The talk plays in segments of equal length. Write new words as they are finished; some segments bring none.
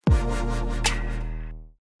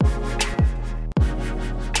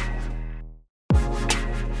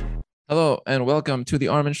Hello and welcome to the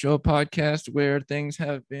Armin Show podcast, where things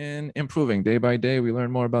have been improving day by day. We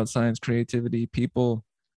learn more about science, creativity, people.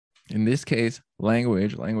 In this case,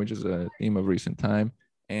 language. Language is a theme of recent time.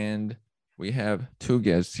 And we have two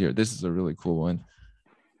guests here. This is a really cool one.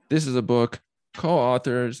 This is a book,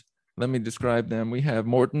 co-authors. Let me describe them. We have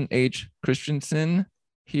Morten H. Christiansen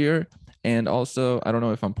here. And also, I don't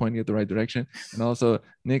know if I'm pointing at the right direction. And also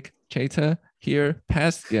Nick Cheta here,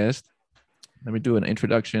 past guest. Let me do an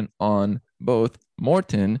introduction on both.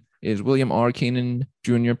 Morten is William R. Keenan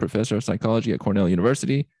Jr., Professor of Psychology at Cornell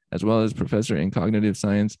University, as well as Professor in Cognitive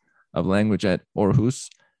Science of Language at Aarhus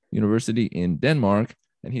University in Denmark.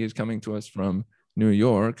 And he is coming to us from New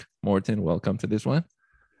York. Morten, welcome to this one.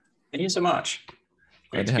 Thank you so much.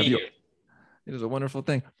 Great to be here. It is a wonderful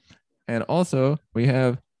thing. And also, we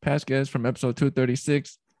have past guest from episode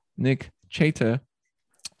 236, Nick Cheta.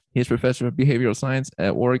 He is Professor of Behavioral Science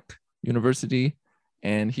at Warwick University,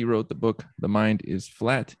 and he wrote the book The Mind is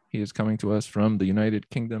Flat. He is coming to us from the United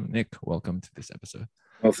Kingdom. Nick, welcome to this episode.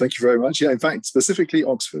 Well, thank you very much. Yeah, in fact, specifically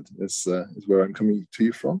Oxford is where I'm coming to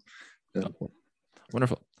you from. Yeah. Oh,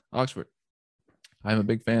 wonderful. Oxford. I'm a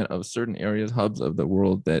big fan of certain areas, hubs of the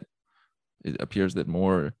world that it appears that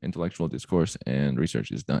more intellectual discourse and research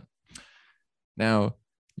is done. Now,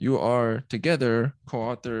 you are together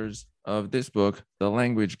co-authors of this book, The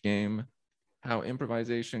Language Game: How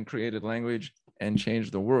Improvisation Created Language and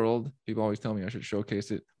Changed the World. People always tell me I should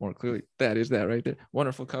showcase it more clearly. That is that right there.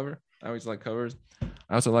 Wonderful cover. I always like covers.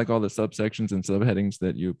 I also like all the subsections and subheadings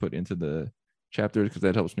that you put into the chapters because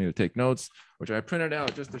that helps me to take notes, which I printed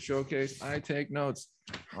out just to showcase. I take notes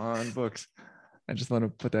on books. I just want to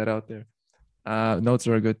put that out there. Notes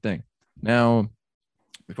are a good thing. Now,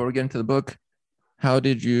 before we get into the book, how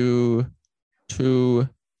did you two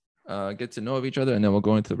get to know of each other? And then we'll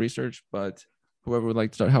go into the research. But whoever would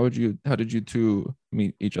like to start, how did you two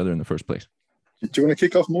meet each other in the first place? Do you want to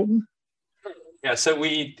kick off, Morten? Yeah, so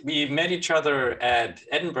we met each other at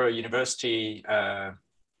Edinburgh University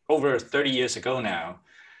over 30 years ago now,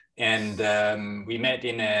 and we met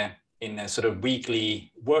in a sort of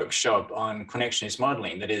weekly workshop on connectionist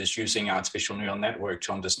modeling, that is using artificial neural network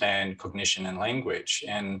to understand cognition and language.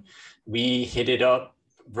 And we hit it up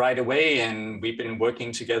right away, and we've been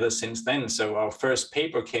working together since then. So our first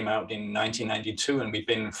paper came out in 1992, and we've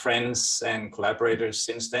been friends and collaborators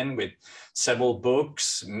since then with several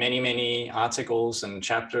books, many articles and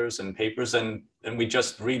chapters and papers, and we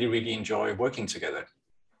just really enjoy working together.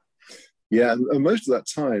 Yeah, and most of that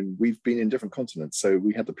time we've been in different continents. So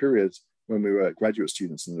we had the period when we were graduate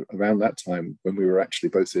students, and around that time when we were actually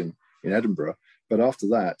both in Edinburgh. But after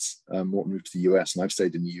that, Morten moved to the US, and I've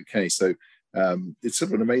stayed in the UK. So it's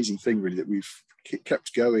sort of an amazing thing, really, that we've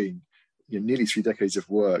kept going, nearly 3 decades of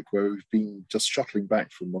work where we've been just shuttling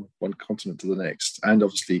back from one continent to the next. And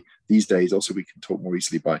obviously, these days, also we can talk more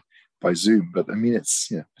easily by Zoom. But I mean,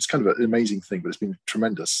 it's kind of an amazing thing, but it's been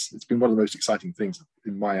tremendous. It's been one of the most exciting things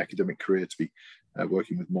in my academic career to be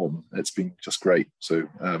working with Morten. It's been just great. So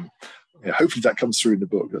hopefully that comes through in the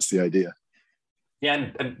book. That's the idea.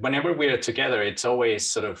 Yeah, and whenever we're together, it's always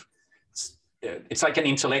sort of, it's like an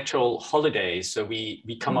intellectual holiday. So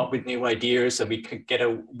we come up with new ideas, and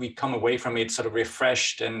we come away from it sort of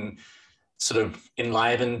refreshed and sort of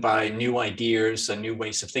enlivened by new ideas and new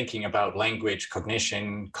ways of thinking about language,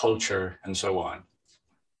 cognition, culture, and so on.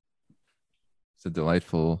 It's a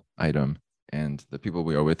delightful item, and the people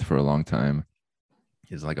we are with for a long time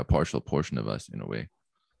is like a partial portion of us in a way.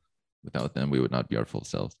 Without them, we would not be our full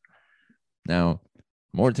selves. Now,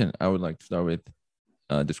 Morten, I would like to start with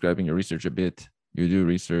describing your research a bit. You do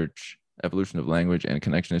research evolution of language and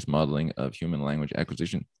connectionist modeling of human language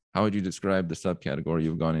acquisition. How would you describe the subcategory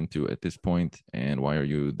you've gone into at this point, and why are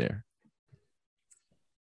you there?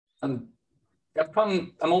 I've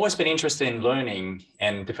always been interested in learning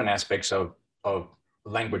and different aspects of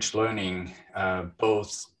language learning,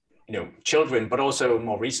 both children, but also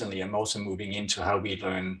more recently, I'm also moving into how we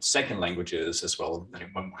learn second languages as well,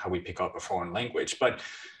 how we pick up a foreign language. But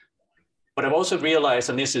I've also realized,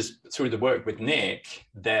 and this is through the work with Nick,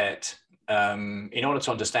 that in order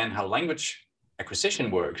to understand how language acquisition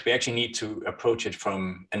works, we actually need to approach it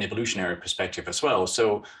from an evolutionary perspective as well.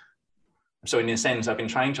 So in a sense, I've been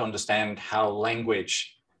trying to understand how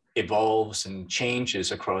language evolves and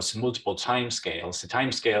changes across multiple timescales, the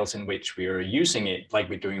timescales in which we are using it, like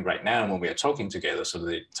we're doing right now when we are talking together. So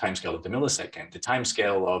the timescale of the millisecond, the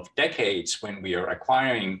timescale of decades when we are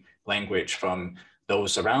acquiring language from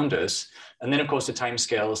those around us. And then, of course, the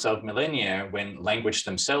timescales of millennia when language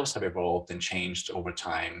themselves have evolved and changed over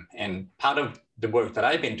time. And part of the work that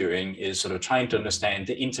I've been doing is sort of trying to understand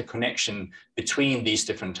the interconnection between these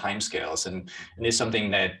different timescales, and it's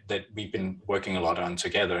something that we've been working a lot on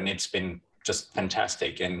together, and it's been just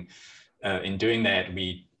fantastic. And in doing that,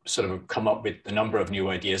 we sort of come up with a number of new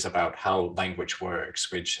ideas about how language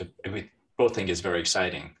works, which we both think is very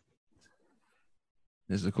exciting.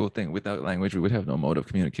 This is a cool thing. Without language, we would have no mode of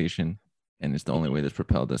communication, and it's the only way that's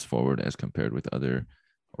propelled us forward as compared with other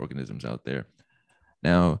organisms out there.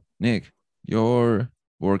 Now, Nick, your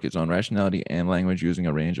work is on rationality and language using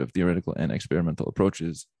a range of theoretical and experimental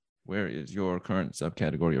approaches. Where is your current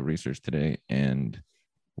subcategory of research today, and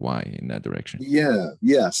why in that direction?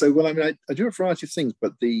 Yeah. So, well, I mean, I do a variety of things,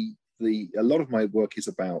 but a lot of my work is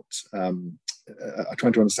about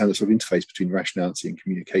trying to understand the sort of interface between rationality and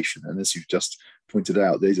communication. And as you've just pointed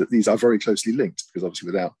out, these are very closely linked, because obviously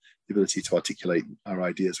without the ability to articulate our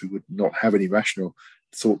ideas, we would not have any rational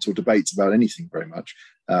thoughts or debates about anything very much,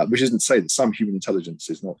 which isn't to say that some human intelligence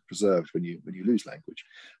is not preserved when you lose language.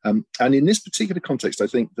 And in this particular context, I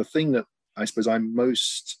think the thing that I suppose I'm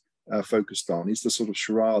most focused on is the sort of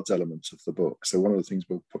charades element of the book. So one of the things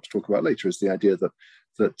we'll talk about later is the idea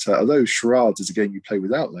that although charades is a game you play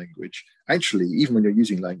without language, actually, even when you're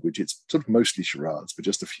using language, it's sort of mostly charades, but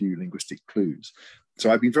just a few linguistic clues.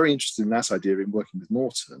 So I've been very interested in that idea in working with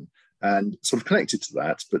Morten, and sort of connected to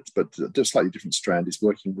that, but a slightly different strand is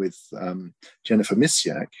working with Jennifer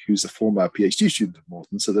Misyak, who's a former PhD student of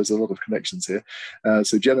Morten. So there's a lot of connections here.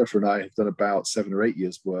 So Jennifer and I have done about 7 or 8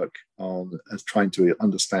 years work on trying to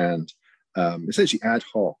understand essentially ad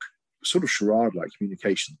hoc, sort of charade-like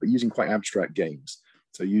communications, but using quite abstract games.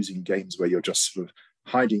 So using games where you're just sort of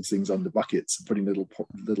hiding things under buckets and putting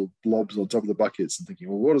little blobs on top of the buckets and thinking,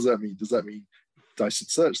 well, what does that mean? Does that mean I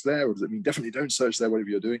should search there, or does it mean definitely don't search there, whatever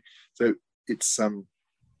you're doing? So it's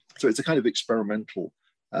a kind of experimental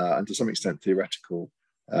and to some extent theoretical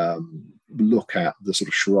look at the sort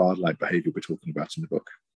of charade-like behavior we're talking about in the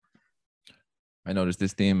book. I noticed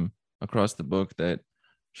this theme across the book, that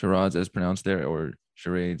charades as pronounced there, or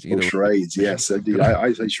charades either. Charades, yes, indeed.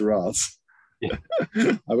 I say charades. Yeah.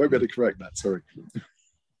 I won't be able to correct that, sorry.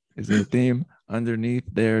 Is there a theme underneath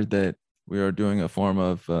there that we are doing a form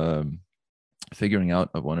of figuring out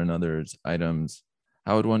of one another's items?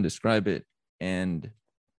 How would one describe it? And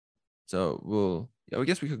so I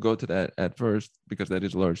guess we could go to that at first, because that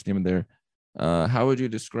is a large theme in there. How would you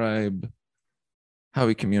describe how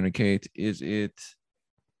we communicate? Is it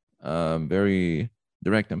very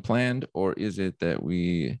direct and planned, or is it that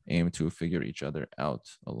we aim to figure each other out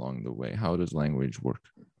along the way? How does language work?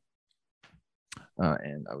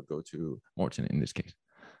 And I would go to Morten in this case.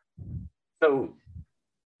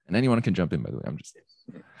 And anyone can jump in, by the way.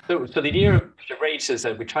 So the idea of charades is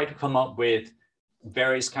that we try to come up with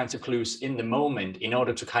various kinds of clues in the moment in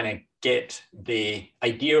order to kind of get the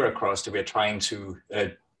idea across that we're trying to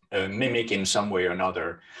mimic in some way or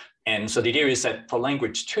another. And so the idea is that for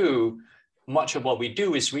language too, much of what we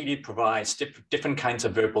do is really provides different kinds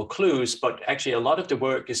of verbal clues, but actually a lot of the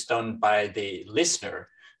work is done by the listener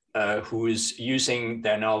who is using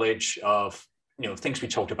their knowledge of things we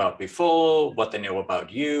talked about before, what they know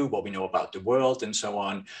about you, what we know about the world, and so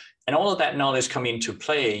on. And all of that knowledge come into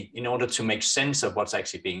play in order to make sense of what's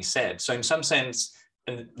actually being said. So in some sense,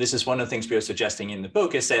 and this is one of the things we are suggesting in the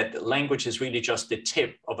book, is that language is really just the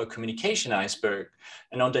tip of a communication iceberg.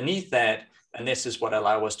 And underneath that, and this is what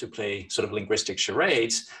allows us to play sort of linguistic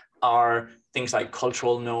charades, are things like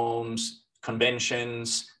cultural norms,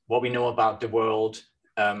 conventions, what we know about the world,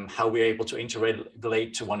 how we're able to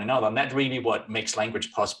interrelate to one another. And that's really what makes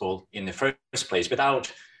language possible in the first place.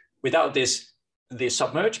 Without this, the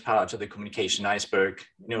submerged part of the communication iceberg,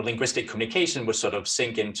 linguistic communication would sort of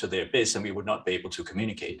sink into the abyss and we would not be able to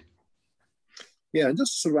communicate. Yeah, and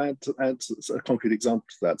just to add a concrete example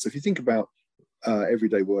to that. So if you think about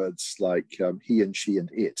everyday words like he and she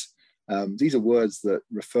and it, these are words that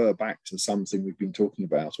refer back to something we've been talking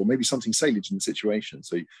about, or maybe something salient in the situation.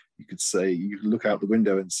 So you could look out the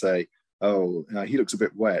window and say, oh, he looks a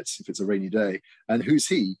bit wet if it's a rainy day. And who's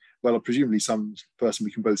he? Well, presumably some person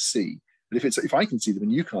we can both see. But if I can see them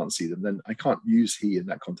and you can't see them, then I can't use he in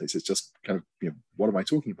that context. It's just kind of, what am I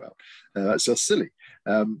talking about? That's just silly.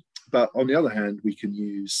 But on the other hand, we can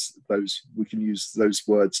use those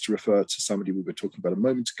words to refer to somebody we were talking about a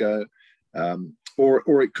moment ago.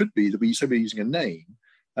 Or it could be that we're using a name.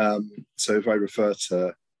 So if I refer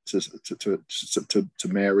to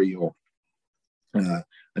Mary or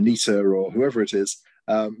Anita or whoever it is,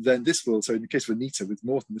 then this will. So in the case of Anita with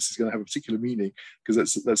Morten, this is going to have a particular meaning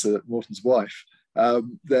because that's Morten's wife.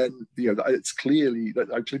 then it's clearly that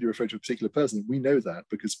I'm clearly referring to a particular person. We know that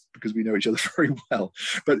because we know each other very well.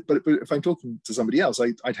 But if I'm talking to somebody else,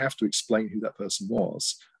 I'd have to explain who that person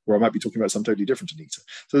was, or I might be talking about some totally different Anita.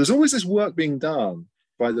 So there's always this work being done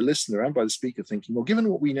by the listener and by the speaker, thinking, well, given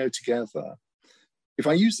what we know together, if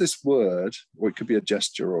I use this word, or it could be a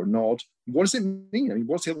gesture or a nod, what does it mean? I mean,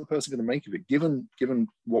 what's the other person going to make of it, given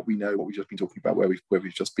what we know, what we've just been talking about, where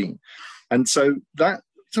we've just been? And so that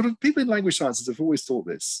sort of people in language sciences have always thought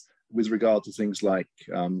this with regard to things like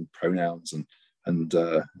pronouns and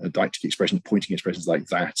deictic expressions, pointing expressions like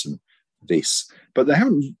that and this. But they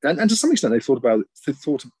haven't, and to some extent, they've thought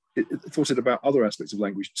it about other aspects of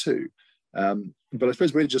language too. But I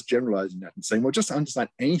suppose we're just generalizing that and saying, well, just to understand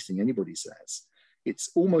anything anybody says,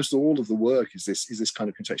 it's almost all of the work is this kind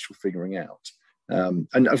of contextual figuring out.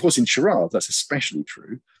 And of course, in charade, that's especially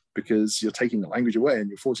true because you're taking the language away and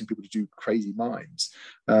you're forcing people to do crazy mimes.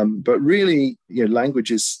 But really,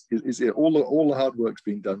 language is all the hard work's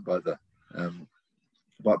being done by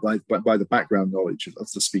the background knowledge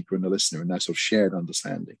of the speaker and the listener and that sort of shared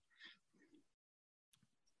understanding.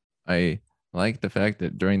 I like the fact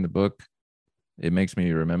that during the book, it makes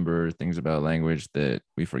me remember things about language that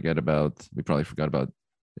we forget about. We probably forgot about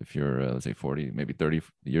if you're, let's say 40, maybe 30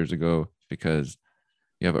 years ago, because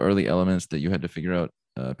you have early elements that you had to figure out,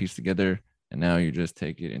 piece together. And now you just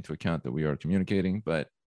take it into account that we are communicating, but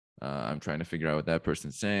I'm trying to figure out what that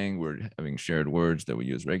person's saying. We're having shared words that we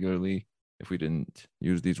use regularly. If we didn't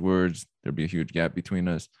use these words, there'd be a huge gap between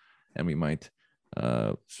us, and we might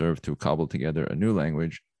serve to cobble together a new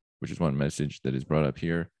language, which is one message that is brought up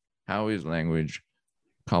here. How is language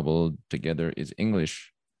cobbled together? Is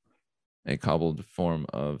English a cobbled form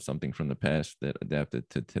of something from the past that adapted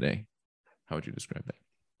to today? How would you describe that?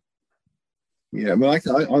 Yeah, well, I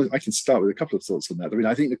can start with a couple of thoughts on that. I mean,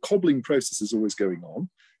 I think the cobbling process is always going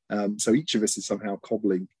on. So each of us is somehow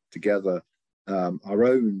cobbling together our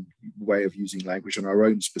own way of using language and our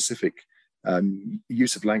own specific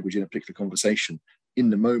use of language in a particular conversation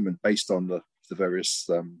in the moment based on the various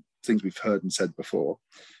things we've heard and said before.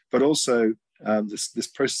 But also this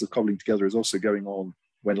process of cobbling together is also going on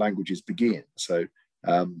when languages begin. So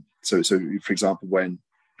for example, when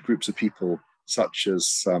groups of people such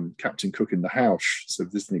as Captain Cook in the house. So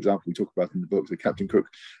this is an example we talk about in the book. The Captain Cook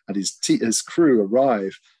and his crew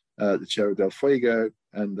arrive at the Cerro del Fuego,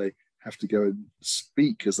 and they have to go and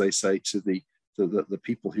speak, as they say, to the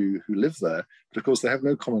people who live there. But of course, they have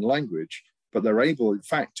no common language, but they're able, in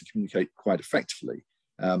fact, to communicate quite effectively.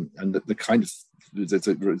 And the kind of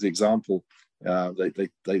the example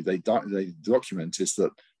they document is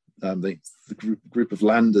that the group of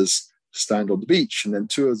landers stand on the beach, and then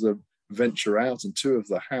two of them venture out, and two of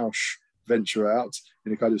the house venture out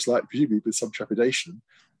in a kind of slight, presumably with some trepidation.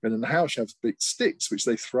 And then the house have big sticks which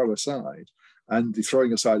they throw aside, and the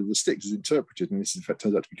throwing aside of the sticks is interpreted, and this in fact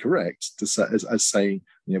turns out to be correct, to say, as saying,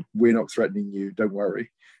 we're not threatening you, don't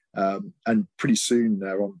worry. And pretty soon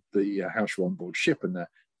they're on the house on board ship, and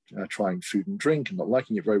they're trying food and drink and not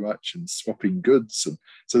liking it very much, and swapping goods, and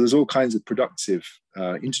so there's all kinds of productive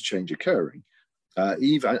interchange occurring. And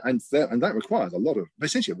that requires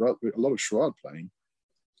essentially a lot of charade playing,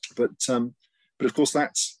 but of course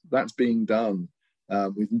that's being done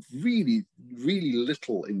with really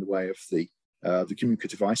little in the way of the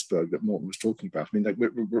communicative iceberg that Morten was talking about. I mean,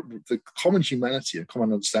 the common humanity and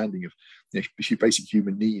common understanding of basic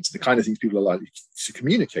human needs, the kind of things people are likely to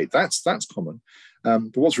communicate, that's common.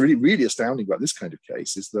 But what's really astounding about this kind of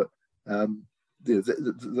case is that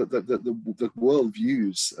the world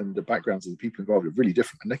views and the backgrounds of the people involved are really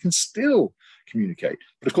different, and they can still communicate.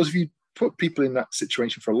 But of course, if you put people in that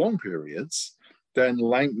situation for long periods, then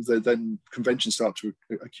conventions start to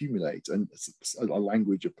accumulate, and a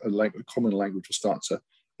common language will start to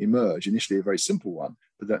emerge. Initially, a very simple one,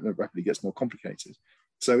 but that rapidly gets more complicated.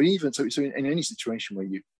 So in any situation where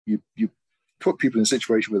you put people in a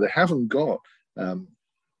situation where they haven't got a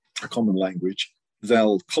common language,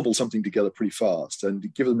 they'll cobble something together pretty fast,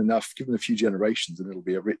 and give them a few generations, and it'll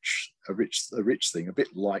be a rich thing, a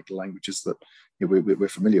bit like languages that we're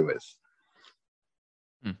familiar with.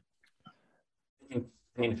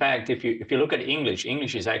 In fact, if you look at English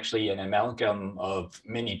is actually an amalgam of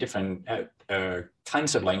many different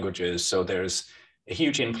kinds of languages. So there's a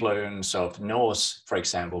huge influence of Norse, for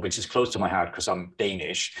example, which is close to my heart because I'm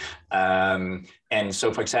Danish. And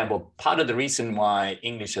so, for example, part of the reason why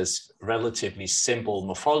English has relatively simple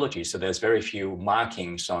morphology, so there's very few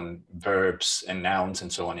markings on verbs and nouns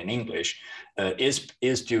and so on in English,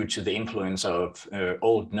 is due to the influence of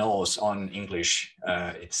Old Norse on English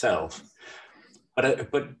itself.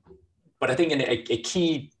 But I think a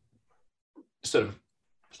key sort of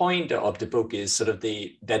point of the book is sort of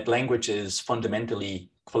that language is fundamentally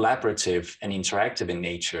collaborative and interactive in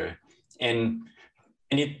nature. And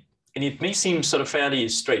it may seem sort of fairly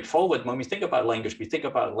straightforward. When we think about language, we think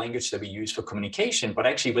about language that we use for communication, but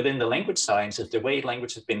actually within the language sciences, the way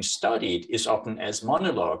language has been studied is often as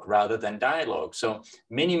monologue rather than dialogue. So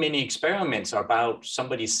many experiments are about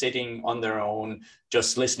somebody sitting on their own,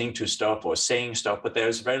 just listening to stuff or saying stuff, but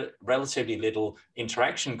there's relatively little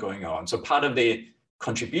interaction going on. So part of the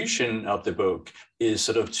contribution of the book is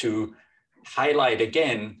sort of to highlight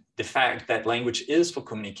again the fact that language is for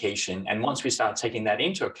communication. And once we start taking that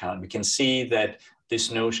into account, we can see that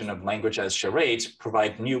this notion of language as charades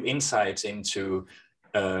provide new insights into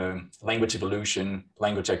language evolution,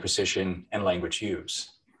 language acquisition, and language use.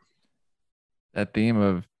 That theme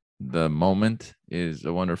of the moment is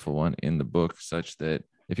a wonderful one in the book, such that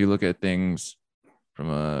if you look at things from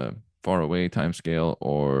a far away time scale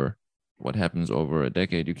or what happens over a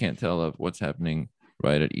decade, you can't tell of what's happening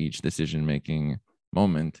right at each decision-making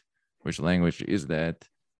moment, which language is that.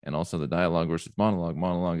 And also the dialogue versus monologue.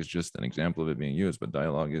 Monologue is just an example of it being used, but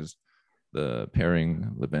dialogue is the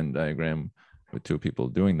pairing, the Venn diagram with two people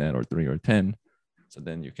doing that, or 3 or 10. So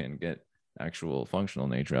then you can get actual functional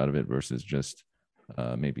nature out of it versus just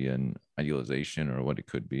maybe an idealization or what it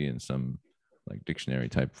could be in some like dictionary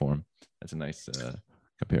type form. That's a nice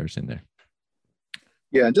comparison there.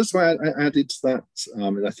 Yeah, just I added to that,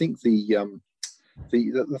 and I think the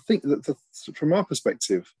thing that from our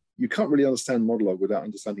perspective, you can't really understand monologue without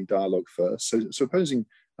understanding dialogue first. So supposing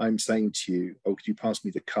I'm saying to you, oh, could you pass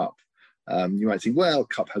me the cup? You might think, well,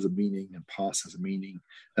 cup has a meaning and pass has a meaning.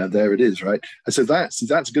 There it is, right? And so that's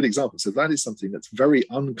a good example. So that is something that's very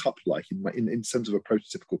uncup-like in terms of a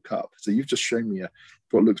prototypical cup. So you've just shown me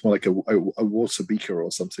what looks more like a water beaker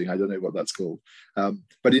or something. I don't know what that's called.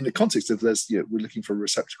 But in the context of we're looking for a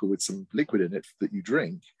receptacle with some liquid in it that you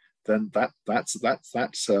drink, then that's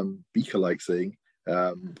beaker-like thing.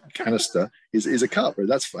 Canister is a cup, right?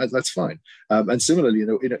 That's fine. And similarly,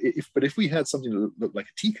 if we had something that looked like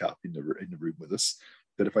a teacup in the room with us,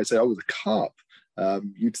 that if I say, oh, the cup,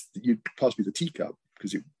 you'd pass me the teacup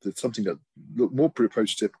because it's something that looked more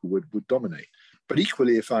prototypical would dominate. But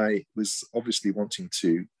equally, if I was obviously wanting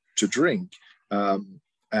to drink, and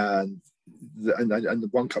the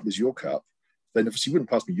one cup was your cup, then obviously you wouldn't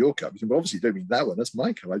pass me your cup. You think, well, obviously you don't mean that one. That's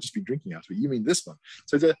my cup. I've just been drinking out of it. You mean this one.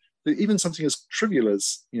 So even something as trivial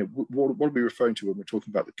as, what are we referring to when we're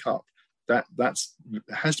talking about the cup? That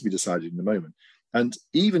has to be decided in the moment. And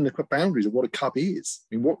even the boundaries of what a cup is.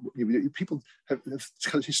 I mean, people have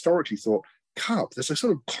historically thought, cup, there's a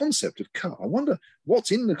sort of concept of cup. I wonder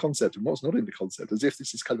what's in the concept and what's not in the concept, as if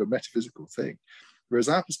this is kind of a metaphysical thing. Whereas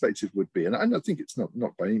our perspective would be, and I think it's not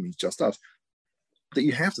by any means just us, that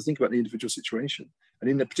you have to think about the individual situation. And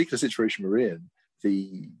in the particular situation we're in,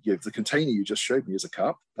 the container you just showed me is a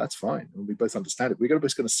cup. That's fine. And we both understand it. We're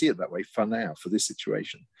both going to see it that way for now, for this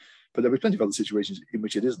situation. But there are plenty of other situations in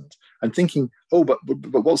which it isn't. And thinking, oh, but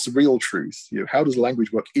what's the real truth? How does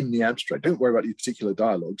language work in the abstract? Don't worry about these particular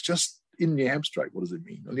dialogues. Just in the abstract, what does it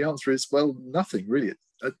mean? And the answer is, well, nothing really.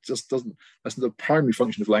 It just doesn't. That's the primary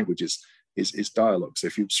function of language is dialogue. So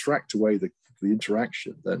if you abstract away the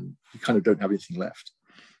interaction, then you kind of don't have anything left.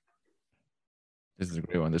 This is a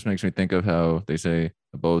great one. This makes me think of how they say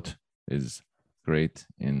a boat is great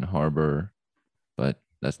in harbor, but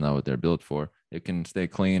that's not what they're built for. It can stay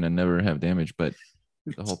clean and never have damage, but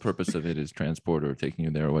the whole purpose of it is transport or taking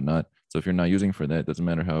you there or whatnot. So if you're not using for that, it doesn't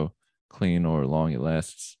matter how clean or long it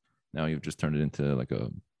lasts. Now you've just turned it into like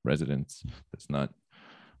a residence. That's not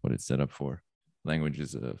what it's set up for. Language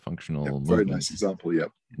is a functional movement. Very nice example, yeah.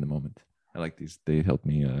 In the moment. I like these. They help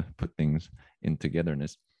me put things in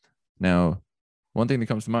togetherness. Now, one thing that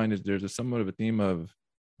comes to mind is there's a somewhat of a theme of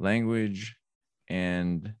language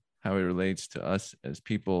and how it relates to us as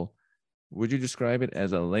people. Would you describe it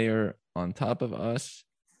as a layer on top of us,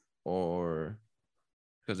 or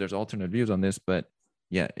because there's alternate views on this, but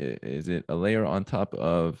yeah, is it a layer on top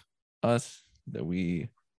of us that we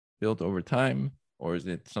built over time, or is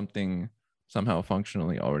it something somehow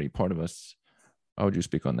functionally already part of us? How would you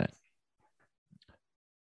speak on that?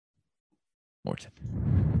 Morten.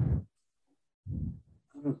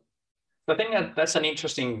 I think that's an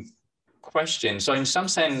interesting question. So in some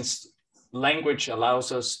sense, language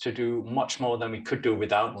allows us to do much more than we could do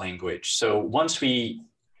without language. So once we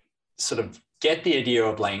sort of get the idea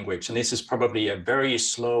of language, and this is probably a very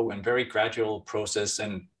slow and very gradual process,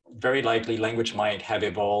 and very likely language might have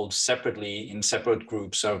evolved separately in separate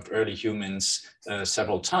groups of early humans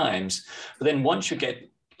several times. But then once you get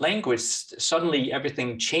language, suddenly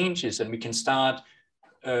everything changes and we can start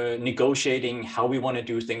negotiating how we want to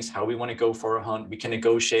do things, how we want to go for a hunt. We can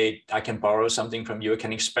negotiate, I can borrow something from you, I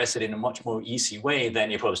can express it in a much more easy way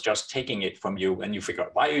than if I was just taking it from you and you figure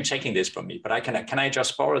out, why are you taking this from me? But can I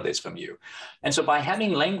just borrow this from you? And so by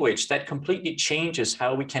having language, that completely changes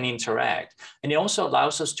how we can interact. And it also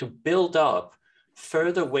allows us to build up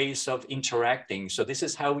further ways of interacting. So this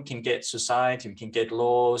is how we can get society, we can get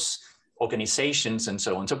laws, organizations, and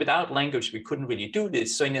so on. So without language, we couldn't really do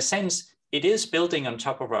this. So in a sense, it is building on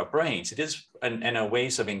top of our brains. It is in our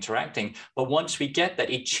ways of interacting. But once we get that,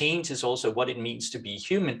 it changes also what it means to be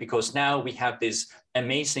human, because now we have this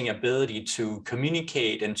amazing ability to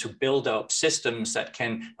communicate and to build up systems that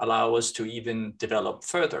can allow us to even develop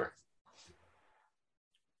further.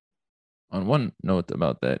 On one note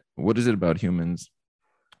about that, what is it about humans,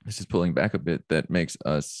 this is pulling back a bit, that makes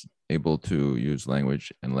us able to use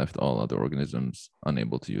language and left all other organisms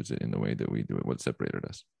unable to use it in the way that we do it? What separated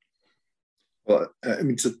us? Well, I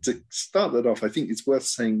mean, to start that off, I think it's worth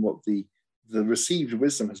saying what the received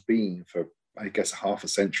wisdom has been for, I guess, half a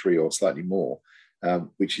century or slightly more,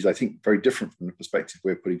 which is, I think, very different from the perspective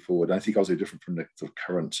we're putting forward. And I think also different from the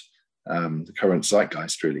current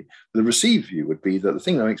zeitgeist, really. The received view would be that the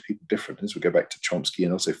thing that makes people different, as we go back to Chomsky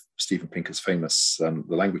and also Steven Pinker's famous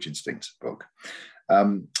The Language Instinct book,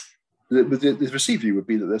 the received view would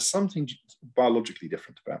be that there's something biologically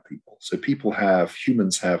different about people. So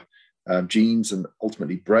humans have genes and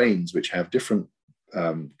ultimately brains which have different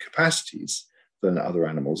capacities than other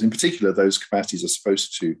animals. In particular, those capacities are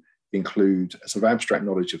supposed to include a sort of abstract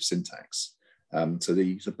knowledge of syntax. So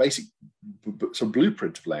the basic sort of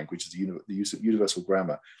blueprint of language is the use of universal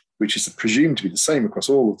grammar, which is presumed to be the same across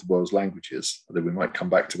all of the world's languages, although we might come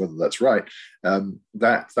back to whether that's right.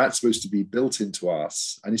 That's supposed to be built into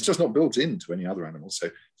us, and it's just not built into any other animals.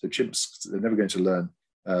 So chimps, they're never going to learn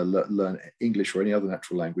English or any other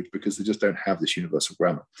natural language because they just don't have this universal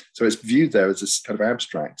grammar. So it's viewed there as this kind of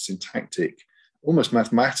abstract, syntactic, almost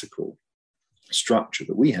mathematical structure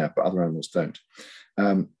that we have, but other animals don't.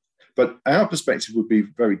 But our perspective would be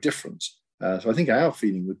very different. So I think our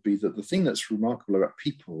feeling would be that the thing that's remarkable about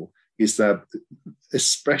people is their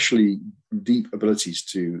especially deep abilities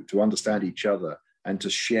to understand each other and to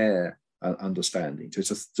share understanding.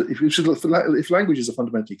 So if language is a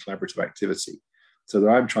fundamentally collaborative activity, so that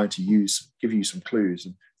I'm trying to give you some clues,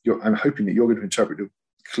 and I'm hoping that you're going to interpret the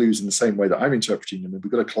clues in the same way that I'm interpreting them, and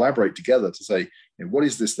we've got to collaborate together to say, what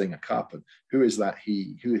is this thing, a cup, and who is that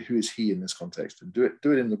he? Who is he in this context? And do it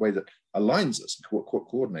in the way that aligns us and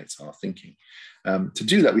coordinates our thinking. To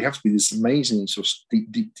do that, we have to be these amazing sort of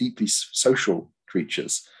deeply social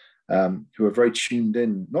creatures who are very tuned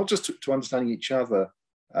in, not just to understanding each other,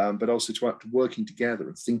 but also to working together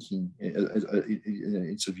and thinking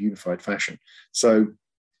in sort of unified fashion. So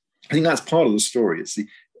I think that's part of the story. It's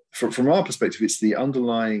from our perspective, it's the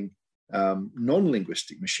underlying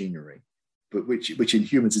non-linguistic machinery, but which in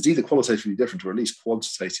humans is either qualitatively different or at least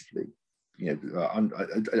quantitatively,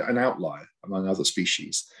 an outlier among other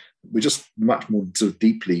species. We're just much more sort of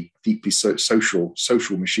deeply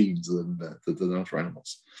social machines than other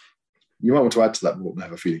animals. You might want to add to that, Morten, I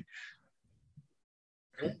have a feeling.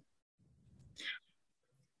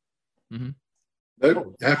 Mm-hmm.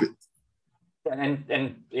 No, happy.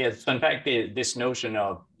 And yes, in fact, this notion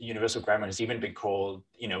of universal grammar has even been called,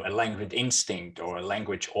 a language instinct or a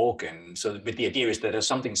language organ. So the idea is that there's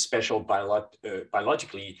something special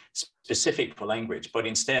biologically specific for language. But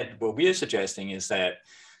instead, what we're suggesting is that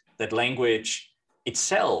language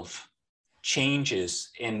itself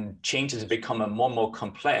changes and become a more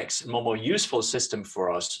complex, more useful system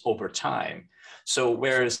for us over time. So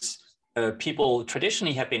whereas people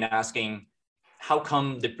traditionally have been asking, how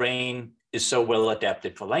come the brain is so well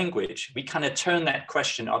adapted for language? We kind of turn that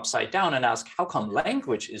question upside down and ask, how come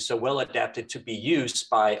language is so well adapted to be used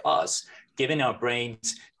by us, given our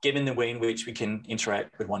brains, given the way in which we can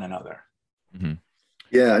interact with one another? Mm-hmm.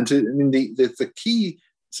 Yeah, and the key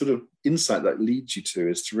sort of insight that leads you to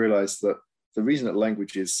is to realize that the reason that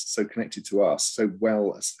language is so connected to us, so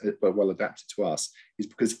well adapted to us, is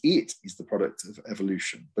because it is the product of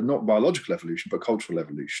evolution, but not biological evolution, but cultural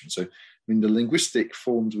evolution. So, the linguistic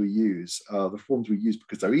forms we use are the forms we use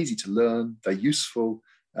because they're easy to learn, they're useful,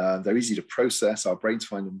 they're easy to process. Our brains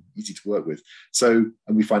find them easy to work with. So,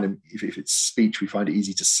 and we find them, if it's speech, we find it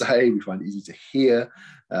easy to say, we find it easy to hear.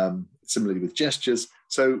 Similarly with gestures.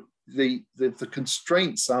 So the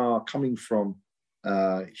constraints are coming from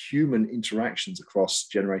human interactions across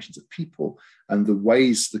generations of people, and the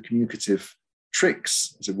ways, the communicative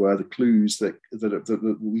tricks, as it were, the clues that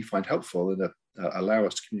we find helpful and that allow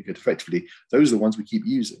us to communicate effectively, those are the ones we keep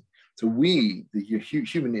using. So the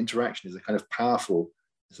human interaction is a kind of powerful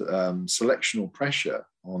selectional pressure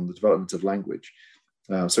on the development of language.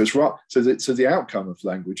 So the outcome of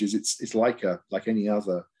language is it's like any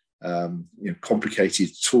other complicated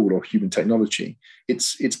tool or human technology.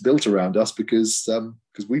 It's built around us because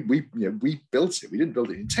we built it. We didn't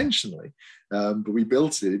build it intentionally, but we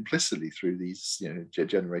built it implicitly through these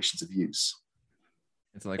generations of use.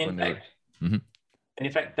 It's like when they were. And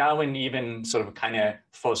in fact, Darwin even sort of kind of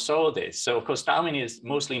foresaw this. So of course, Darwin is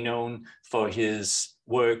mostly known for his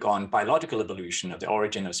work on biological evolution, of the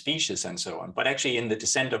origin of species and so on. But actually in The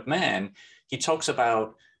Descent of Man, he talks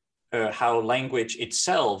about how language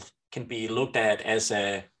itself can be looked at as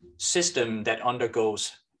a system that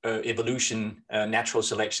undergoes evolution, natural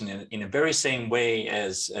selection in a very same way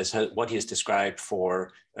as what he has described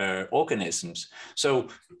for organisms. So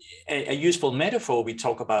a useful metaphor we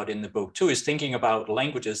talk about in the book too is thinking about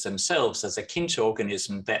languages themselves as akin to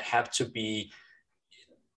organisms that have to be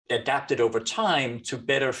adapted over time to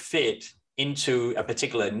better fit into a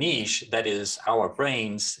particular niche that is our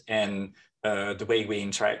brains and the way we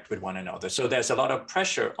interact with one another. So there's a lot of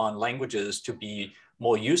pressure on languages to be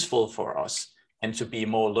more useful for us and to be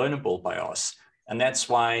more learnable by us. And that's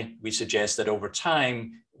why we suggest that over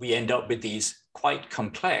time, we end up with these quite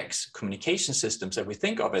complex communication systems that we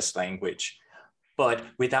think of as language, but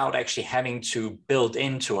without actually having to build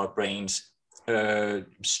into our brains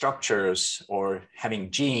structures or having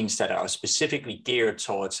genes that are specifically geared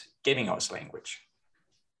towards giving us language.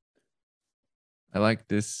 I like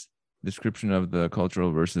this description of the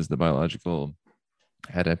cultural versus the biological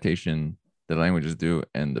adaptation that languages do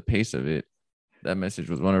and the pace of it. That message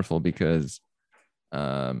was wonderful because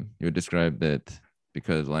you described that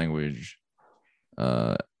because language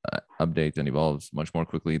updates and evolves much more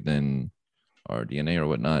quickly than our DNA or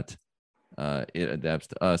whatnot, it adapts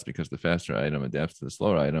to us because the faster item adapts to the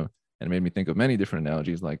slower item. And it made me think of many different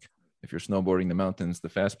analogies, like if you're snowboarding the mountains, the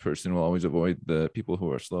fast person will always avoid the people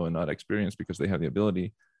who are slow and not experienced because they have the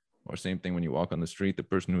ability. Or same thing when you walk on the street, the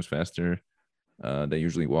person who's faster, they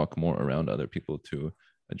usually walk more around other people to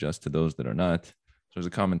adjust to those that are not. So there's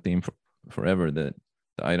a common theme forever that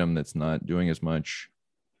the item that's not doing as much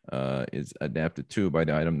is adapted to by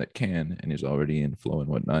the item that can and is already in flow and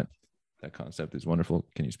whatnot. That concept is wonderful.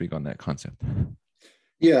 Can you speak on that concept?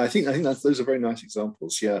 Yeah, I think those are very nice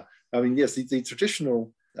examples. Yeah, I mean, yes, the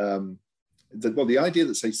traditional, the idea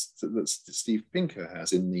that Steve Pinker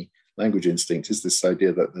has in the language instinct is this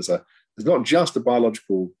idea that there's not just a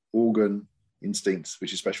biological organ instinct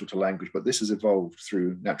which is special to language, but this has evolved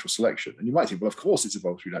through natural selection. And you might think, well, of course it's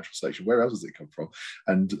evolved through natural selection. Where else does it come from?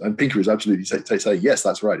 And Pinker is absolutely say yes,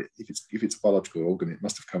 that's right. If it's a biological organ, it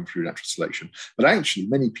must have come through natural selection. But actually,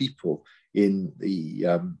 many people in the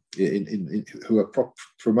who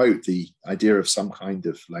promote the idea of some kind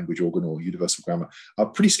of language organ or universal grammar are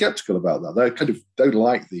pretty skeptical about that. They kind of don't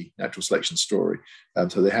like the natural selection story,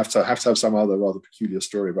 so they have to have some other rather peculiar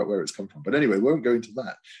story about where it's come from. But anyway, we won't go into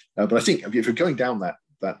that. But I think if you're going down that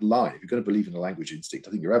line, if you're going to believe in a language instinct,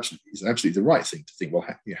 I think it's absolutely the right thing to think. Well,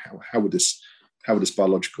 how would this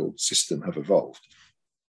biological system have evolved?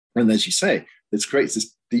 And as you say, it creates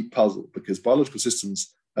this deep puzzle because biological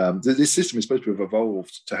systems. This system is supposed to have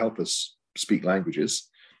evolved to help us speak languages,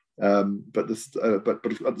 but at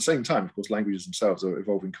the same time, of course, languages themselves are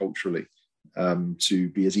evolving culturally to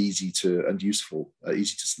be as easy to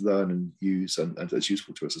learn and use and as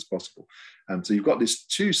useful to us as possible. So you've got these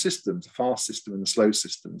two systems: the fast system and the slow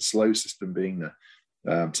system. The slow system being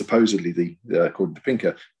supposedly according to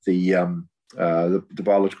Pinker, the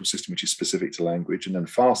biological system which is specific to language, and then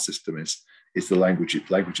fast system is the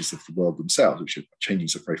languages of the world themselves, which are changing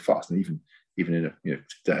so very fast. And even in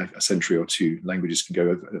a century or two, languages can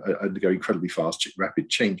undergo incredibly fast, rapid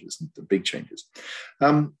changes and big changes.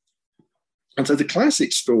 And so the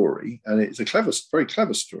classic story, and it's a very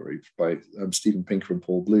clever story by Steven Pinker and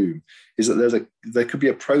Paul Bloom, is that there could be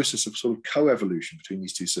a process of sort of co-evolution between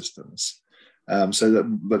these two systems, so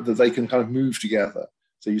that they can kind of move together.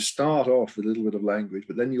 So you start off with a little bit of language,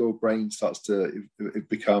 but then your brain starts to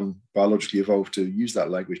become biologically evolved to use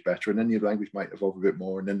that language better. And then your language might evolve a bit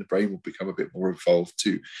more, and then the brain will become a bit more evolved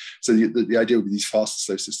too. So the idea would be these fast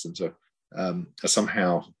and slow systems are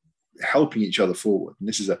somehow helping each other forward. And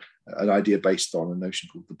this is an idea based on a notion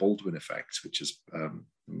called the Baldwin effect, which is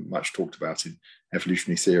much talked about in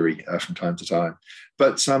evolutionary theory from time to time.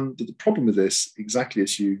 But the problem with this, exactly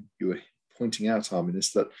as you were pointing out, Armin,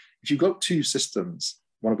 is that if you've got two systems,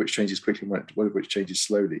 one of which changes quickly and one of which changes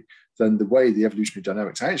slowly, then the way the evolutionary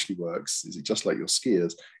dynamics actually works, is it just like your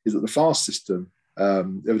skiers, is that the fast system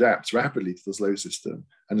adapts rapidly to the slow system,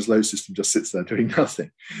 and the slow system just sits there doing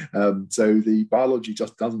nothing. So the biology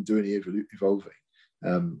just doesn't do any evolving.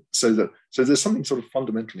 So there's something sort of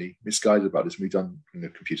fundamentally misguided about this. We've done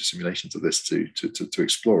computer simulations of this to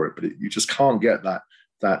explore it, but you just can't get that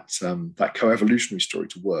co-evolutionary story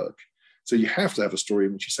to work. So you have to have a story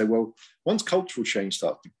in which you say, well, once cultural change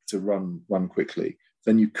starts to run quickly,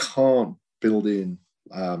 then you can't build in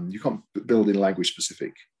language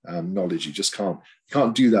specific knowledge. You just can't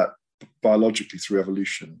do that biologically through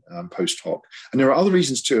evolution post hoc. And there are other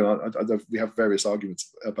reasons too. We have various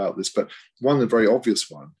arguments about this, but the very obvious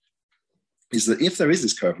one is that if there is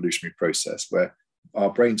this co-evolutionary process where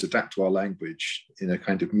our brains adapt to our language in a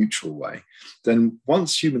kind of mutual way, then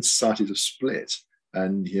once human societies have split,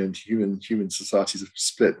 and human societies have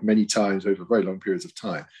split many times over very long periods of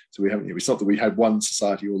time. So it's not that we had one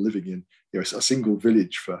society all living in a single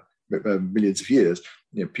village for millions of years.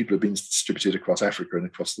 People have been distributed across Africa and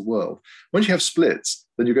across the world. Once you have splits,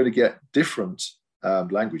 then you're going to get different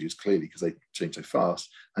languages, clearly, because they change so fast.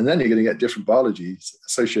 And then you're going to get different biologies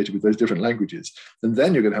associated with those different languages. And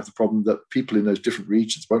then you're going to have the problem that people in those different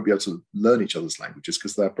regions won't be able to learn each other's languages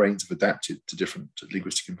because their brains have adapted to different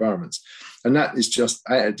linguistic environments. And that is just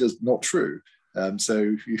not true.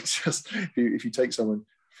 So if you take someone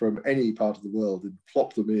from any part of the world and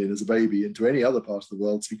plop them in as a baby into any other part of the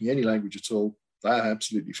world speaking any language at all, they're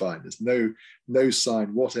absolutely fine. There's no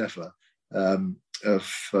sign whatever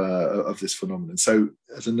of this phenomenon. So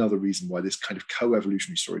that's another reason why this kind of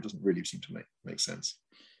co-evolutionary story doesn't really seem to make sense.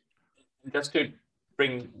 Just to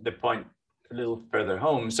bring the point a little further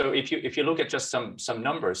home, so if you look at just some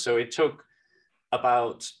numbers, so it took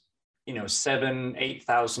about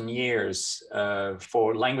 7,000-8,000 years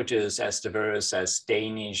for languages as diverse as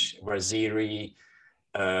Danish, Waziri,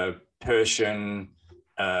 Persian,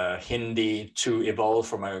 Hindi to evolve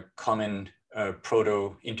from a common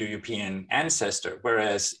Proto-Indo-European ancestor.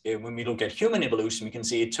 Whereas when we look at human evolution, we can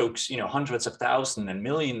see it took hundreds of thousands and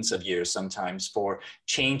millions of years sometimes for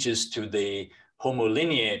changes to the Homo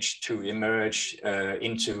lineage to emerge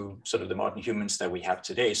into sort of the modern humans that we have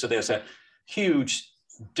today. So there's a huge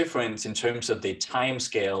difference in terms of the time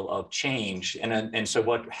scale of change. And so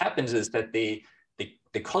what happens is that the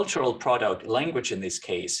cultural product, language in this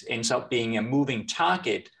case, ends up being a moving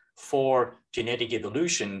target for genetic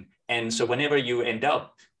evolution. And so whenever you end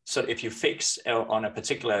up, so if you fix on a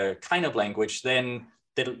particular kind of language, then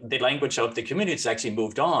the language of the community is actually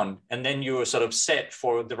moved on, and then you're sort of set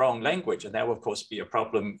for the wrong language. And that will, of course, be a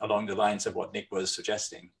problem along the lines of what Nick was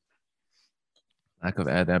suggesting. Lack of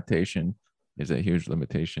adaptation is a huge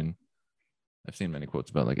limitation. I've seen many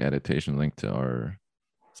quotes about like adaptation linked to our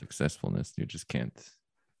successfulness. You just can't,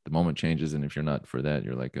 the moment changes, and if you're not for that,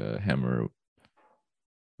 you're like a hammer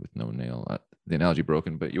with no nail. The analogy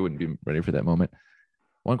broken, but you wouldn't be ready for that moment.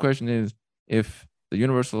 One question is, if the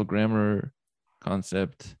universal grammar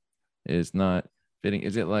concept is not fitting,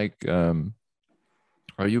 is it like,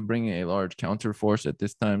 are you bringing a large counterforce at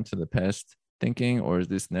this time to the past thinking, or is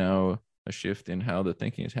this now a shift in how the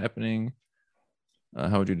thinking is happening?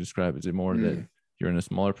 How would you describe? Is it more that you're in a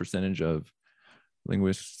smaller percentage of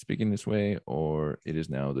linguists speaking this way, or it is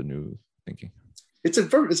now the new thinking? It's a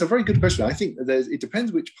very good question. I think it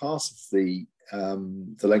depends which part of the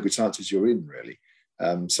language sciences you're in, really.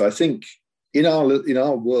 So I think in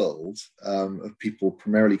our world of people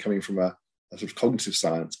primarily coming from a sort of cognitive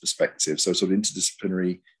science perspective, so sort of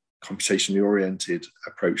interdisciplinary, computationally oriented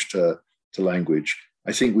approach to language,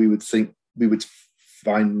 I think we would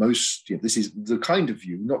find most, this is the kind of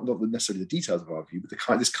view, not necessarily the details of our view,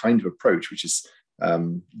 but this kind of approach, which is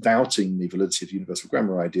doubting the validity of the universal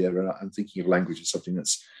grammar idea and thinking of language as something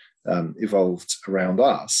that's evolved around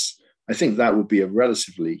us. I think that would be a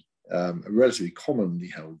relatively commonly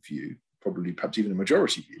held view, probably perhaps even a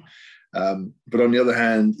majority view. But on the other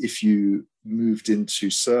hand, if you moved into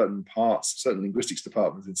certain linguistics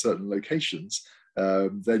departments in certain locations,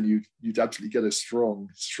 then you'd absolutely get a strong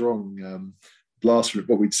blast from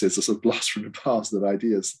what we'd say is a sort of blast from the past, that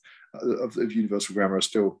ideas of universal grammar are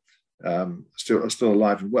still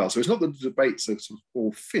alive and well. So it's not that the debates are sort of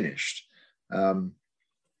all finished,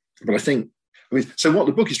 but so what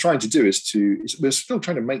the book is trying to do is we're still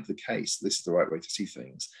trying to make the case this is the right way to see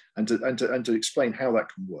things, and to explain how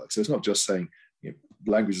that can work. So it's not just saying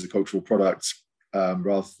language is a cultural product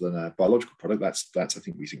rather than a biological product. That's I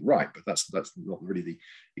think we think right, but that's not really the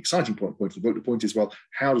exciting point of the book. The point is, well,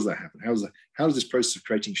 how does that happen? How does this process of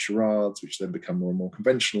creating charades, which then become more and more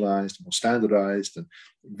conventionalized, more standardized, and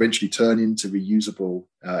eventually turn into reusable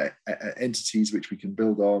entities which we can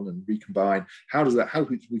build on and recombine? How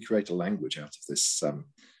do we create a language out of this? Out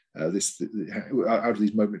of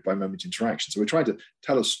these moment by moment interactions. So we're trying to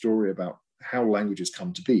tell a story about how languages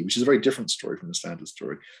come to be, which is a very different story from the standard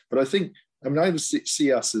story. But I would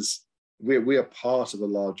see us as we are part of a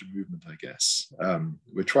larger movement, I guess.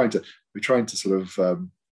 We're trying to sort of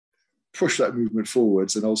push that movement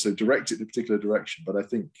forwards and also direct it in a particular direction. But I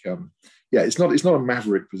think, it's not a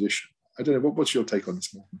maverick position. I don't know. What's your take on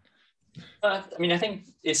this, Morten? I mean, I think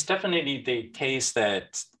it's definitely the case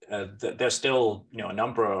that there's still, a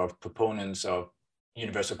number of proponents of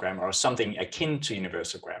universal grammar or something akin to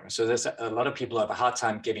universal grammar. So there's a lot of people have a hard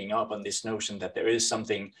time giving up on this notion that there is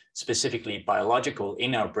something specifically biological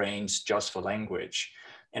in our brains just for language.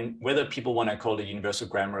 And whether people want to call it universal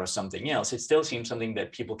grammar or something else, it still seems something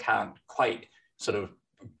that people can't quite sort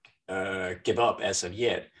of give up as of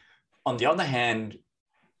yet. On the other hand,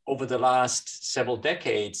 over the last several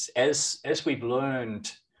decades, as we've learned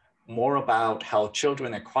more about how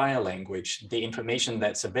children acquire language, the information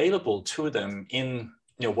that's available to them in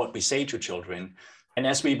what we say to children, and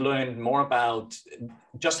as we've learned more about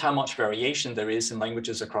just how much variation there is in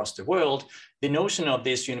languages across the world, the notion of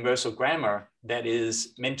this universal grammar that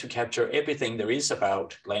is meant to capture everything there is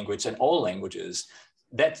about language and all languages,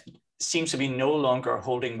 that seems to be no longer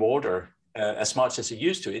holding water as much as it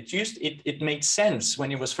used to. It made sense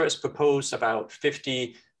when it was first proposed about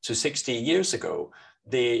 50 to 60 years ago.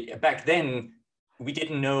 Back then, we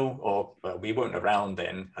didn't know, or well, we weren't around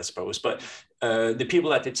then, I suppose, but the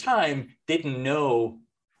people at the time didn't know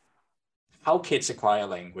how kids acquire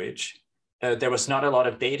language. There was not a lot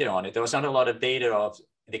of data on it. There was not a lot of data of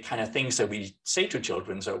the kind of things that we say to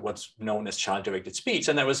children, so what's known as child-directed speech.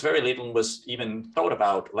 And there was very little was even thought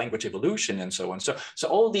about language evolution and so on. So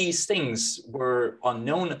all these things were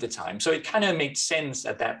unknown at the time. So it kind of made sense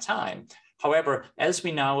at that time. However, as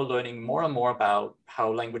we now are learning more and more about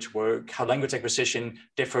how language works, how language acquisition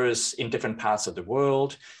differs in different parts of the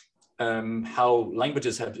world, how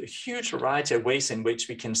languages have a huge variety of ways in which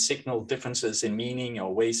we can signal differences in meaning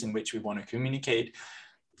or ways in which we want to communicate.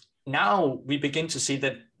 Now we begin to see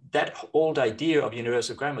that old idea of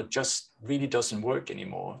universal grammar just really doesn't work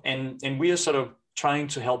anymore. And we are sort of trying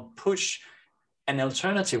to help push an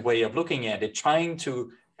alternative way of looking at it, trying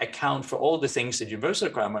to account for all the things that universal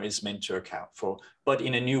grammar is meant to account for, but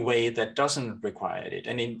in a new way that doesn't require it,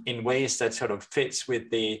 and in ways that sort of fits with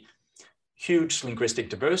the huge linguistic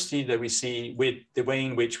diversity that we see, with the way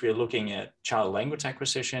in which we're looking at child language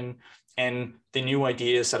acquisition and the new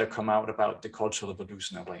ideas that have come out about the cultural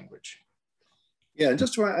evolution of language. Yeah, and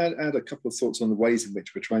just to add a couple of thoughts on the ways in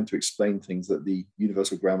which we're trying to explain things that the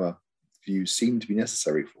universal grammar views seem to be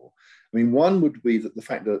necessary for. I mean, one would be that the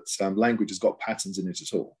fact that language has got patterns in it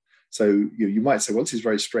at all. So you might say, well, this is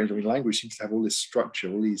very strange. I mean, language seems to have all this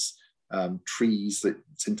structure, all these trees that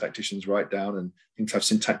syntacticians write down, and things have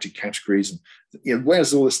syntactic categories. And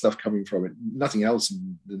where's all this stuff coming from? Nothing else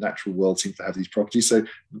in the natural world seems to have these properties. So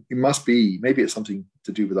it must be, maybe it's something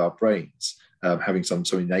to do with our brains, having some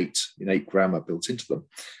innate grammar built into them.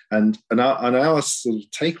 And our sort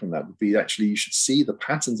of take on that would be, actually, you should see the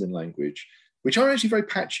patterns in language, which are actually very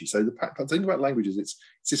patchy. So the thing about languages, it's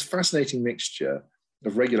this fascinating mixture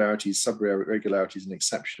of regularities, sub-regularities, and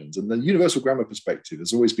exceptions. And the universal grammar perspective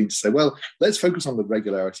has always been to say, well, let's focus on the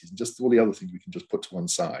regularities, and just all the other things we can just put to one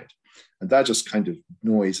side. And that just kind of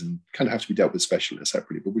noise and kind of have to be dealt with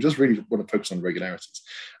separately. But we just really want to focus on the regularities.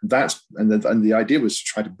 And the idea was to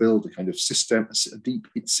try to build a kind of a deep,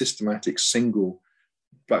 systematic, single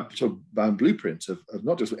sort of blueprint of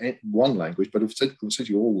not just one language, but of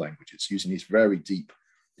essentially all languages, using these very deep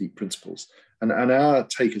principles. And our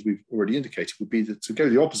take, as we've already indicated, would be to go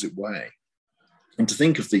the opposite way, and to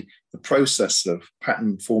think of the process of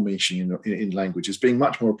pattern formation in language as being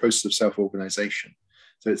much more a process of self-organization.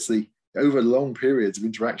 So it's over long periods of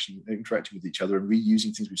interacting with each other and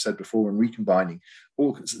reusing things we've said before and recombining,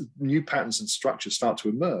 all new patterns and structures start to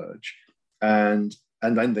emerge, and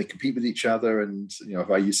then they compete with each other. And if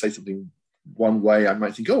I say something one way, I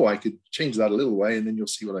might think, oh, I could change that a little way, and then you'll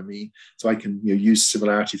see what I mean. So I can use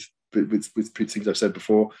similarities with things I've said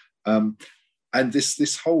before. And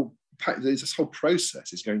this whole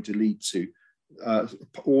process is going to lead to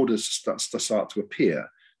orders to start to appear,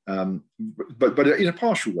 but in a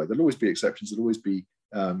partial way. There'll always be exceptions. There'll always be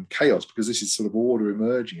chaos, because this is sort of order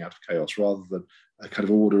emerging out of chaos, rather than a kind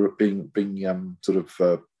of order being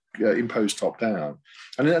imposed top down.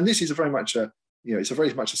 And this is very much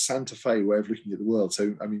a Santa Fe way of looking at the world.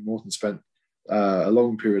 So, I mean, Morten spent a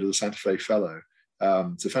long period as a Santa Fe fellow.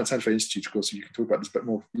 So Santa Fe Institute, of course, you can talk about this a bit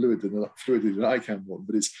more fluidly than I can, Morten,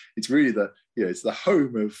 but it's really it's the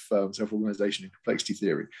home of self-organization and complexity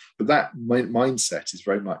theory. But that mindset is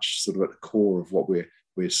very much sort of at the core of what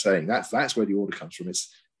we're saying. That's where the order comes from.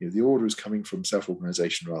 It's the order is coming from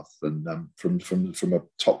self-organization rather than from a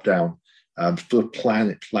top-down sort of plan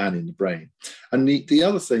in the brain. And the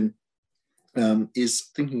other thing is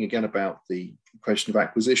thinking again about the question of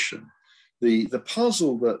acquisition. The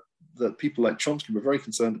puzzle that people like Chomsky were very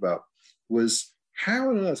concerned about was, how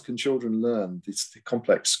on earth can children learn the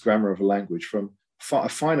complex grammar of a language from a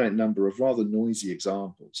finite number of rather noisy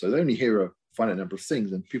examples? So they only hear a finite number of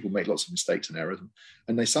things, and people make lots of mistakes and errors,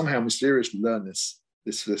 and they somehow mysteriously learn this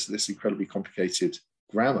incredibly complicated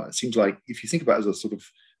grammar. It seems like, if you think about it as a sort of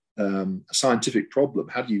a scientific problem,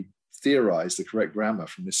 how do you theorize the correct grammar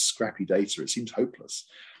from this scrappy data? It seems hopeless.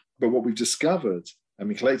 But what we've discovered, I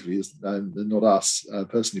mean, collectively, is not us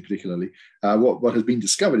personally particularly, what has been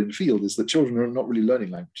discovered in the field is that children are not really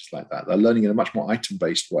learning languages like that. They're learning in a much more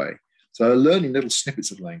item-based way. So they're learning little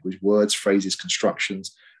snippets of language, words, phrases,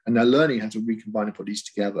 constructions, and they're learning how to recombine and put these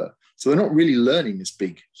together. So they're not really learning this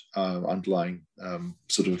big underlying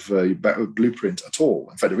sort of blueprint at all.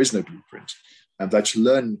 In fact, there is no blueprint. And they're just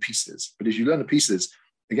learning pieces. But as you learn the pieces,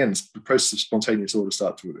 again, the process of spontaneous order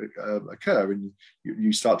start to occur, and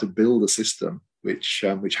you start to build a system which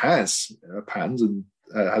has patterns and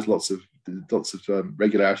has lots of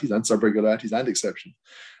regularities and sub-regularities and exceptions.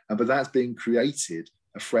 But that's being created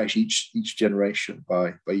afresh each generation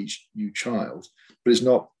by each new child. But it's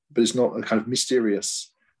not a kind of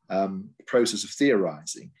mysterious process of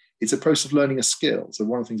theorizing. It's a process of learning a skill. So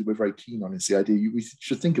one of the things that we're very keen on is the idea we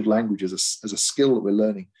should think of language as a skill that we're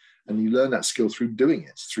learning, and you learn that skill through doing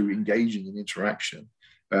it, through engaging in interaction.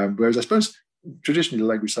 Whereas I suppose traditionally the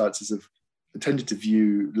language sciences have tended to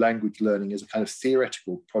view language learning as a kind of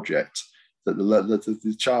theoretical project, that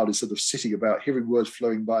the child is sort of sitting about hearing words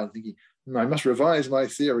flowing by and thinking, I must revise my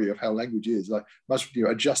theory of how language is. I must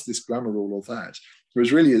adjust this grammar rule or that.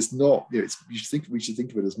 Whereas really it's not. We should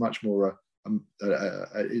think of it as much more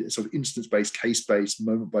a sort of instance-based, case-based,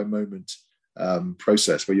 moment-by-moment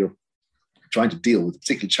process, where you're trying to deal with a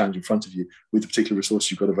particular challenge in front of you with the particular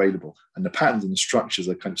resource you've got available, and the patterns and the structures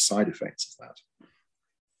are kind of side effects of that.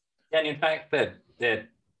 Yeah, and in fact,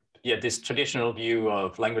 this traditional view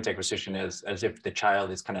of language acquisition is as if the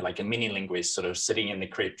child is kind of like a mini linguist, sort of sitting in the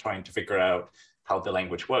crib trying to figure out how the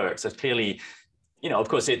language works. That's clearly, of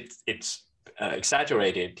course, it's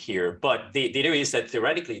exaggerated here, but the idea is that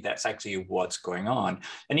theoretically that's actually what's going on.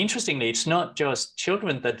 And interestingly, it's not just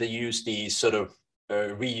children that they use these sort of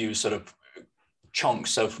reuse sort of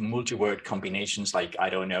chunks of multi-word combinations, like I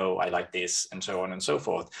don't know, I like this, and so on and so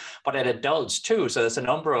forth, but at adults too. So there's a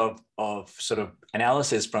number of sort of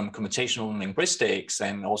analysis from computational linguistics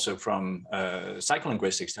and also from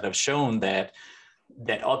psycholinguistics that have shown that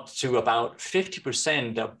up to about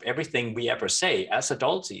 50% of everything we ever say as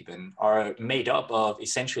adults even are made up of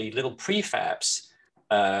essentially little prefabs,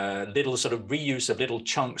 little sort of reuse of little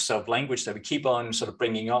chunks of language that we keep on sort of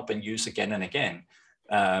bringing up and use again and again.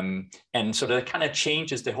 And so that kind of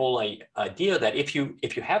changes the whole idea that if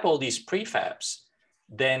you have all these prefabs,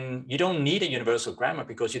 then you don't need a universal grammar,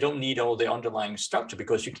 because you don't need all the underlying structure,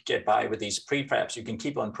 because you can get by with these prefabs. You can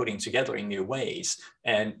keep on putting together in new ways,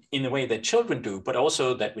 and in the way that children do, but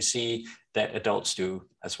also that we see that adults do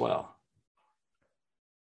as well.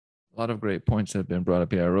 A lot of great points have been brought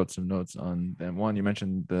up here. I wrote some notes on them. One, you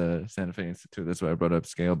mentioned the Santa Fe Institute. That's why I brought up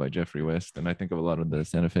Scale by Jeffrey West. And I think of a lot of the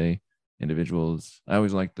Santa Fe individuals. I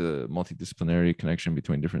always like the multidisciplinary connection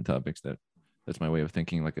between different topics. That's my way of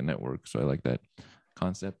thinking, like a network. So I like that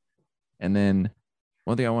concept. And then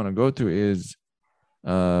one thing I want to go to is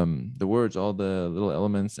the words, all the little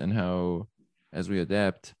elements, and how as we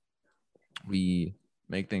adapt, we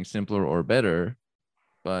make things simpler or better.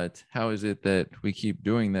 But how is it that we keep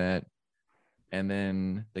doing that and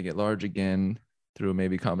then they get large again through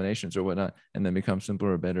maybe combinations or whatnot, and then become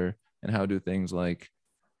simpler or better? And how do things like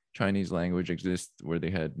Chinese language exist where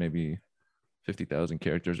they had maybe 50,000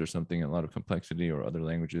 characters or something, a lot of complexity, or other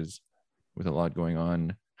languages with a lot going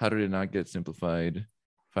on? How did it not get simplified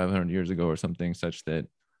 500 years ago or something, such that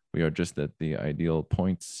we are just at the ideal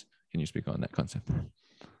points? Can you speak on that concept?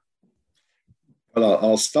 Well,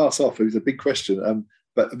 I'll start off. It was a big question.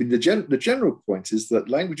 But I mean, the general point is that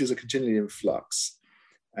languages are continually in flux,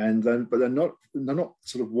 but they're not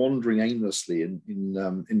sort of wandering aimlessly in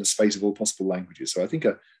the space of all possible languages. So I think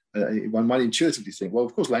one might intuitively think, well,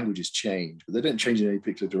 of course, languages change, but they don't change in any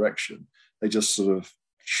particular direction. They just sort of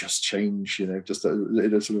change, just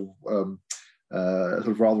in a sort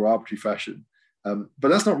of rather arbitrary fashion. But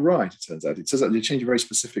that's not right, it turns out. It says that they change in very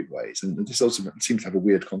specific ways, and this also seems to have a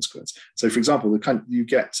weird consequence. So, for example, you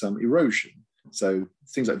get erosion. So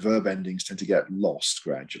things like verb endings tend to get lost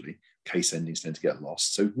gradually. Case endings tend to get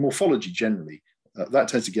lost. So morphology generally, that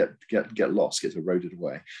tends to get lost, gets eroded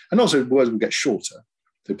away. And also words will get shorter.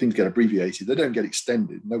 So things get abbreviated. They don't get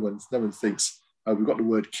extended. No one thinks we've got the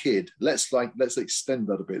word kid. Let's extend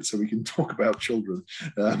that a bit so we can talk about children.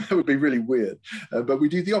 That would be really weird. But we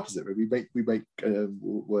do the opposite. We make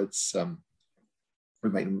words. We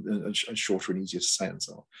make them shorter and easier to say, and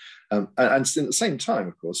so on. And at the same time,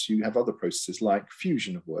 of course, you have other processes like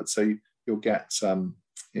fusion of words. So you'll get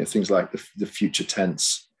things like the future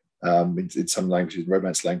tense. In some languages, in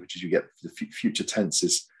Romance languages, you get the future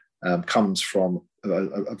tenses comes from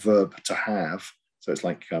a verb to have. So it's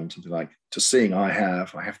like something like to sing, I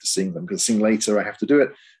have to sing them. Because sing later, I have to do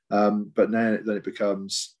it. But then it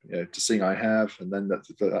becomes to sing, I have, and then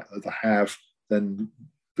the have then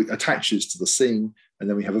attaches to the sing, and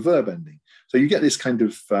then we have a verb ending. So you get this kind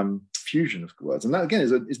of fusion of words, and that again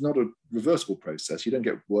is not a reversible process. You don't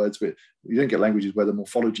get languages where the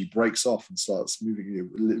morphology breaks off and starts moving,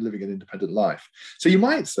 living an independent life. So you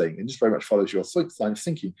might think, and this very much follows your line of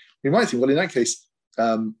thinking, you might think, well, in that case,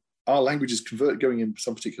 are languages going in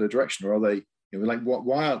some particular direction, or are they? Like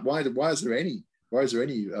why is there any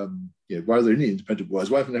independent words?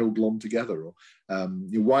 Why haven't they all glommed together? Or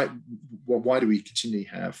why do we continually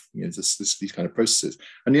have these kind of processes?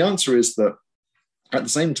 And the answer is that at the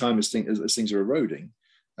same time as things are eroding,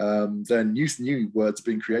 then new words are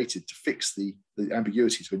being created to fix the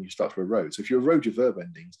ambiguities when you start to erode. So if you erode your verb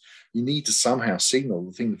endings, you need to somehow signal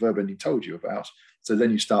the thing the verb ending told you about. So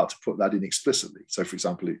then you start to put that in explicitly. So for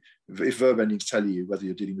example, if verb endings tell you whether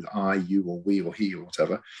you're dealing with I, you, or we, or he, or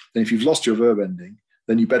whatever, then if you've lost your verb ending,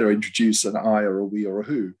 then you better introduce an I or a we or a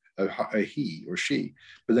who, a he or a she.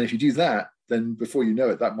 But then if you do that, then before you know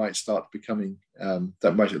it, that might start becoming,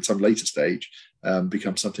 that might at some later stage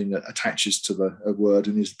become something that attaches to a word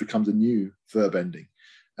and becomes a new verb ending,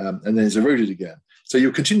 and then is eroded again. So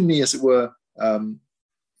you're continually, as it were,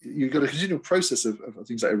 you've got a continual process of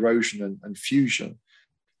things like erosion and fusion,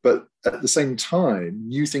 but at the same time,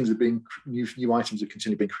 new items are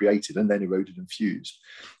continually being created and then eroded and fused.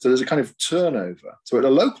 So there's a kind of turnover. So at a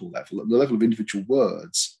local level, at the level of individual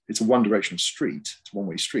words, it's a one-directional street, it's a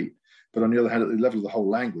one-way street. But on the other hand, at the level of the whole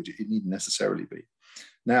language, it needn't necessarily be.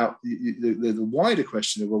 Now, the wider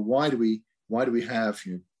question of, well, why do we have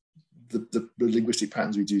the linguistic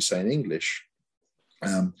patterns we do, say, in English?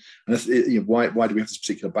 And why do we have this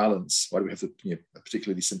particular balance? Why do we have a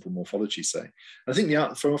particularly simple morphology, say? And I think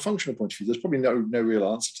from a functional point of view, there's probably no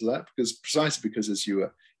real answer to that, precisely because, as you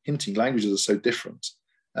were hinting, languages are so different.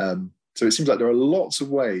 So it seems like there are lots of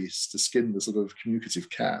ways to skin the sort of communicative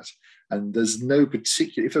cat, and there's no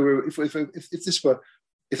particular. If there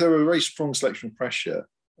were a very strong selection of pressure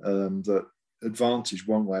that advantage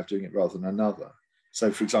one way of doing it rather than another.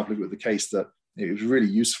 So, for example, with the case that it was really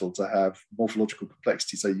useful to have morphological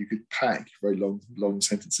complexity, so you could pack very long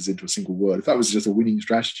sentences into a single word. If that was just a winning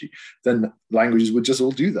strategy, then languages would just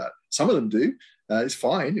all do that. Some of them do. It's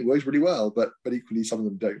fine. It works really well, but equally some of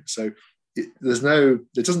them don't. So there's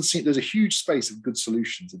a huge space of good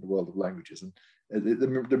solutions in the world of languages. And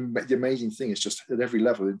the amazing thing is just at every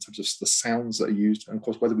level, in terms of the sounds that are used, and of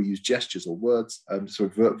course, whether we use gestures or words,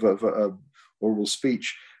 sort of oral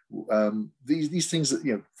speech, these things that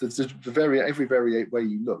every way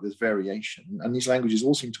you look, there's variation, and these languages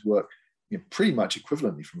all seem to work pretty much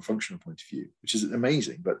equivalently from a functional point of view, which is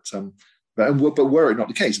amazing. But were it not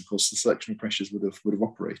the case, of course, the selection of pressures would have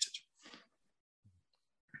operated.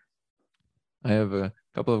 I have a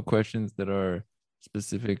couple of questions that are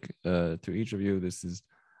specific to each of you. This is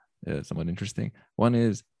somewhat interesting. One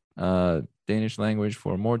is Danish language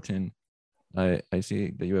for Morten. I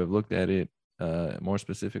see that you have looked at it more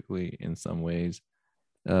specifically in some ways.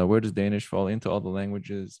 Where does Danish fall into all the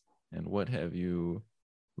languages, and what have you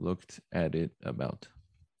looked at it about?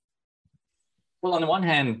 Well, on the one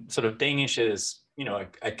hand, sort of Danish is,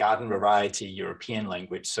 a garden variety European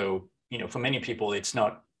language. So, for many people, it's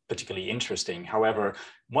not particularly interesting. However,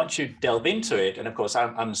 once you delve into it, and of course,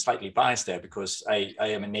 I'm slightly biased there because I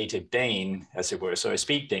am a native Dane, as it were, so I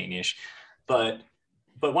speak Danish. But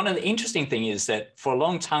one of the interesting things is that for a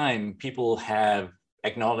long time, people have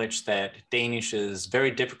acknowledged that Danish is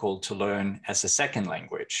very difficult to learn as a second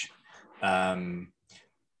language.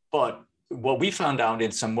 But what we found out in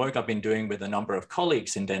some work I've been doing with a number of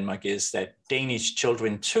colleagues in Denmark is that Danish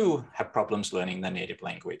children too have problems learning their native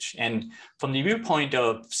language. And from the viewpoint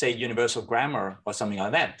of, say, universal grammar or something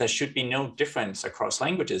like that, there should be no difference across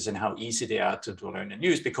languages in how easy they are to learn and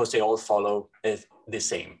use, because they all follow the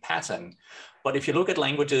same pattern. But if you look at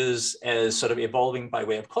languages as sort of evolving by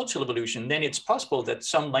way of cultural evolution, then it's possible that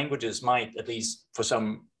some languages might, at least for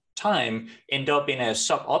some time, end up in a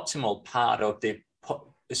suboptimal part of the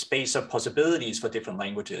space of possibilities for different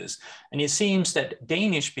languages. And it seems that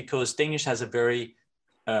Danish, because Danish has a very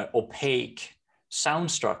opaque sound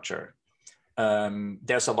structure,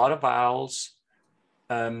 there's a lot of vowels,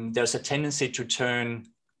 there's a tendency to turn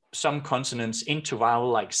some consonants into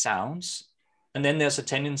vowel-like sounds. And then there's a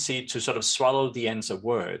tendency to sort of swallow the ends of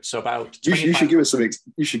words. So about you should give us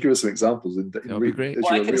some examples in That would be great.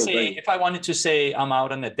 Well, I can say, if I wanted to say I'm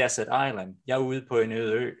out on a desert island, jeg er ude på en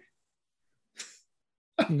øde ø.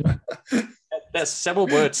 There's several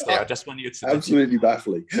words there. I just want you to absolutely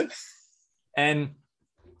baffling. And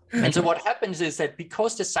so what happens is that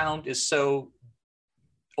because the sound is so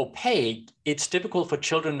opaque, it's difficult for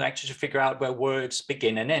children to actually figure out where words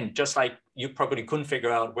begin and end, just like you probably couldn't figure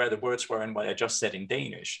out where the words were and what I just said in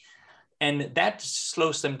Danish. And that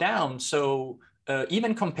slows them down. So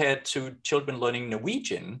even compared to children learning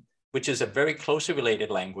Norwegian, which is a very closely related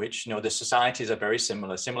language, the societies are very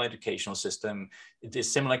similar educational system, it is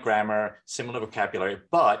similar grammar, similar vocabulary,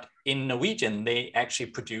 but in Norwegian, they actually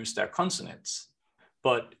produce their consonants.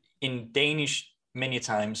 But in Danish, many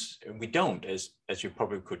times we don't, as you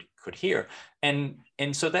probably could hear, and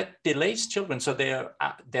so that delays children. So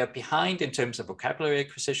they're behind in terms of vocabulary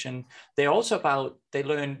acquisition. They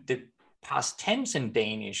learn the past tense in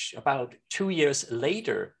Danish about 2 years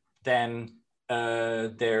later than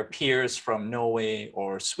their peers from Norway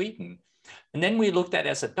or Sweden. And then we looked at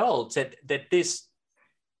as adults that this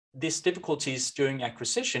difficulties during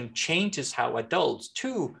acquisition changes how adults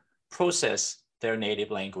too process their native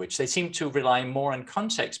language. They seem to rely more on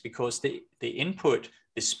context because the input,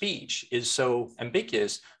 the speech, is so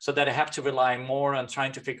ambiguous, so that I have to rely more on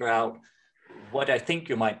trying to figure out what I think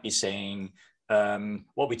you might be saying,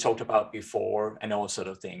 what we talked about before, and all sort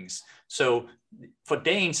of things. So for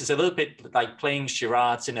Danes, it's a little bit like playing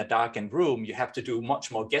charades in a darkened room. You have to do much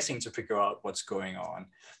more guessing to figure out what's going on.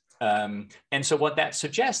 And so what that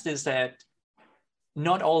suggests is that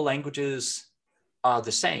not all languages are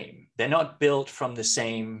the same. They're not built from the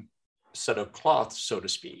same sort of cloth, so to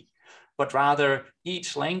speak, but rather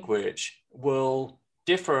each language will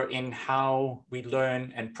differ in how we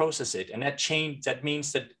learn and process it. And that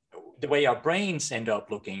means that the way our brains end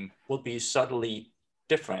up looking will be subtly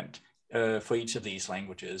different for each of these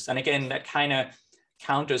languages. And again, that kind of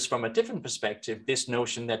counters from a different perspective, this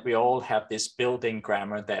notion that we all have this built-in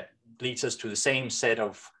grammar that leads us to the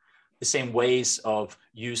same ways of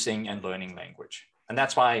using and learning language. And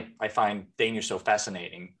that's why I find Danish so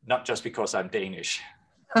fascinating, not just because I'm Danish.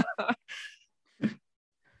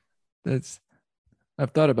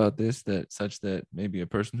 I've thought about this, such that maybe a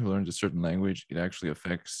person who learns a certain language, it actually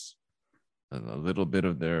affects a little bit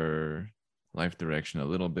of their life direction, a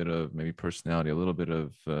little bit of maybe personality, a little bit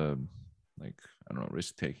of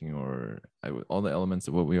risk taking, or all the elements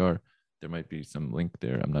of what we are. There might be some link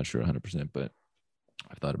there. I'm not sure 100%, but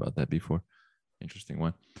I've thought about that before. Interesting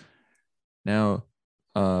one. Now,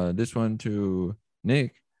 this one to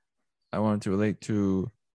Nick, I wanted to relate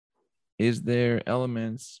to, is there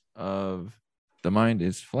elements of the mind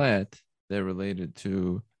is flat that are related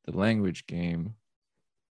to the language game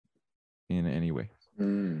in any way?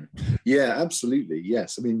 Yeah, absolutely.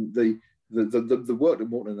 Yes. I mean, the work that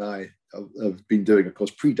Morten and I have been doing, of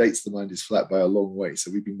course, predates The Mind is Flat by a long way.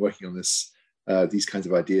 So we've been working on these kinds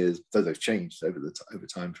of ideas, though they've changed over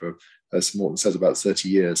time for, as Morten says, about 30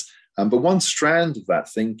 years. But one strand of that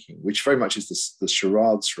thinking, which very much is the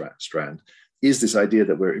charade strand, is this idea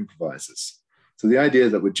that we're improvisers. So the idea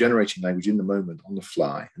that we're generating language in the moment, on the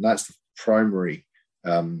fly, and that's the primary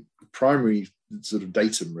sort of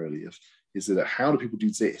datum, really, is that how do people do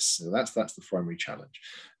this? So that's the primary challenge.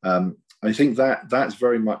 I think that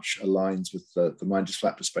very much aligns with the Mind is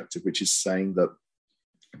Flat perspective, which is saying that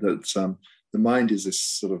the mind is this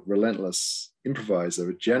sort of relentless improviser,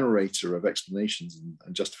 a generator of explanations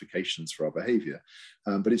and justifications for our behavior,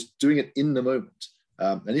 but it's doing it in the moment.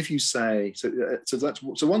 And if you say, so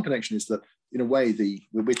one connection is that in a way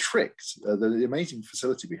we're tricked. The amazing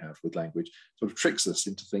facility we have with language sort of tricks us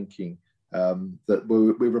into thinking that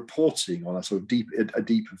we're reporting on a sort of deep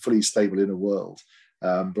and fully stable inner world,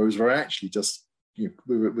 whereas we're actually just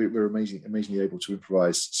we're amazingly able to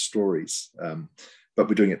improvise stories, but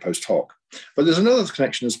we're doing it post hoc. But there's another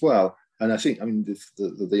connection as well, and I think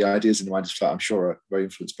the ideas in the Mind is Flat, I'm sure, are very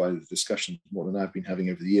influenced by the discussion Morten and I've been having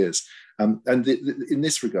over the years, and in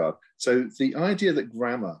this regard. So the idea that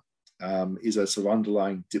grammar is a sort of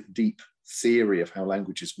underlying deep theory of how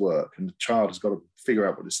languages work, and the child has got to figure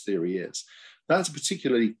out what this theory is. That's a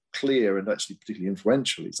particularly clear and actually particularly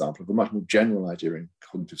influential example of a much more general idea in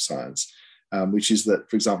cognitive science, which is that,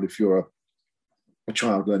 for example, if you're a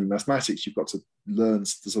child learning mathematics, you've got to learn the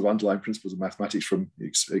sort of underlying principles of mathematics from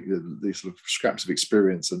the sort of scraps of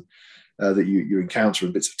experience and that you encounter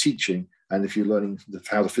in bits of teaching. And if you're learning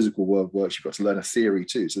how the physical world works, you've got to learn a theory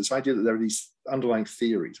too. So this idea that there are these underlying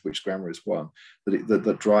theories, which grammar is one,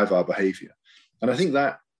 that drive our behavior. And I think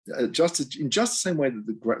that in just the same way that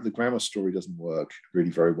the grammar story doesn't work really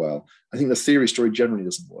very well, I think the theory story generally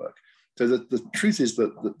doesn't work. So the truth is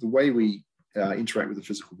that the way we interact with the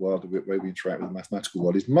physical world, the way we interact with the mathematical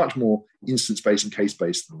world is much more instance-based and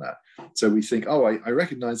case-based than that. So we think, oh, I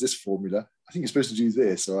recognize this formula. I think you're supposed to do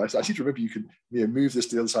this. So I seem to remember you can move this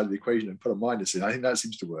to the other side of the equation and put a minus in. I think that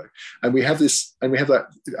seems to work. And we have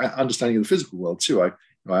that understanding of the physical world too. I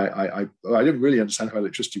don't really understand how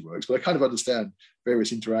electricity works, but I kind of understand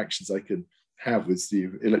various interactions I can have with the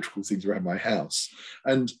electrical things around my house.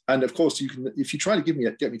 And of course, you can, if you try to get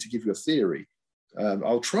me to give you a theory,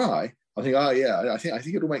 I'll try. I think, I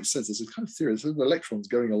think it all makes sense. There's a kind of theory, there's electrons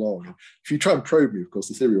going along. And if you try and probe me, of course,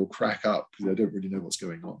 the theory will crack up because I don't really know what's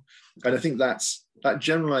going on. And I think that's that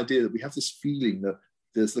general idea that we have this feeling that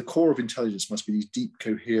there's the core of intelligence must be these deep,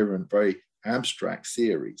 coherent, very abstract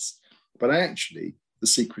theories. But actually, the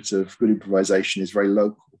secret of good improvisation is very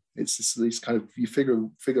local. It's these kind of, you figure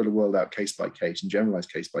the world out case by case and generalize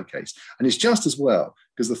case by case. And it's just as well,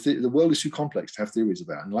 because the world is too complex to have theories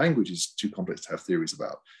about, and language is too complex to have theories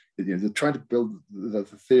about. They're trying to build the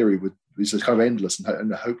theory is a kind of endless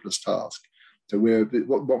and a hopeless task. So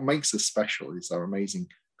what makes us special is our amazing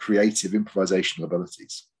creative improvisational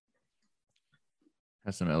abilities.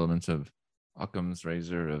 Has some elements of Occam's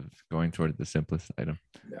razor of going toward the simplest item.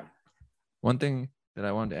 Yeah. One thing that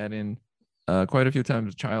I wanted to add in, quite a few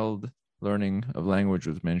times child learning of language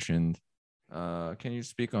was mentioned. Can you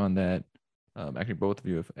speak on that, actually both of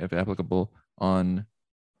you if applicable, on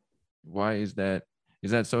why is that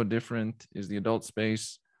so different? Is the adult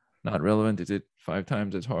space not relevant? Is it 5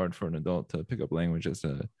 times as hard for an adult to pick up language as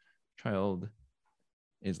a child?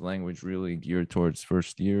 Is language really geared towards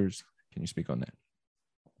first years? Can you speak on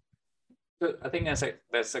that? I think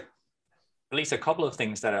there's at least a couple of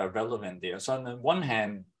things that are relevant there. So on the one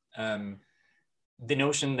hand, the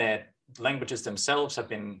notion that languages themselves have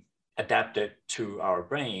been adapted to our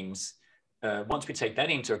brains, once we take that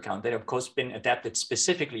into account, they've of course been adapted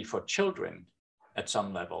specifically for children at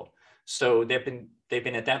some level. So they've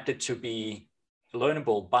been adapted to be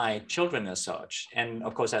learnable by children as such. And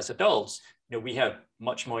of course, as adults, we have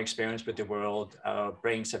much more experience with the world, our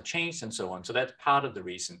brains have changed and so on. So that's part of the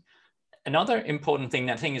reason. Another important thing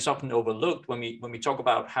that I think is often overlooked when we talk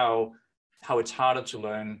about how it's harder to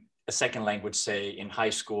learn a second language, say in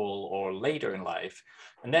high school or later in life,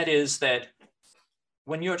 and that is that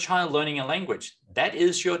when you're a child learning a language, that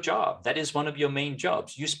is your job. That is one of your main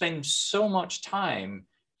jobs. You spend so much time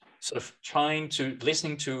sort of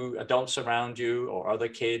listening to adults around you or other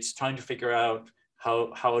kids, trying to figure out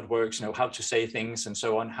how it works, how to say things and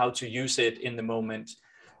so on, how to use it in the moment.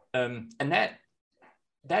 And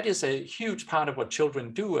that is a huge part of what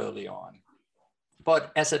children do early on.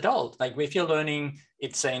 But as adult, like if you're learning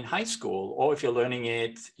it, say in high school, or if you're learning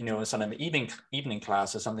it, sort of evening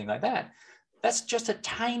class or something like that, that's just a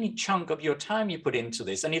tiny chunk of your time you put into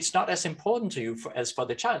this. And it's not as important to you as for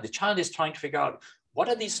the child. The child is trying to figure out, what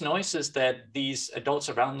are these noises that these adults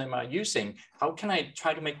around them are using? How can I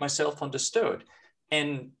try to make myself understood?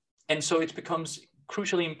 And so it becomes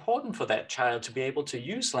crucially important for that child to be able to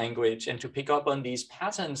use language and to pick up on these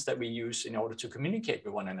patterns that we use in order to communicate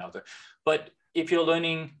with one another. But if you're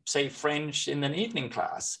learning, say, French in an evening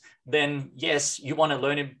class, then yes, you want to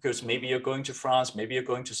learn it because maybe you're going to France, maybe you're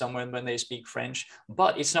going to somewhere when they speak French,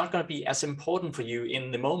 but it's not going to be as important for you in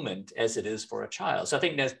the moment as it is for a child. So I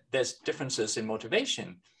think there's differences in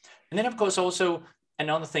motivation. And then, of course, also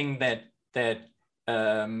another thing that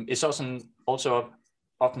is also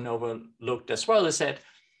often overlooked as well is that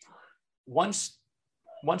once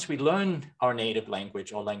we learn our native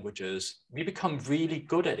language or languages, we become really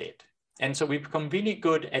good at it. And so we become really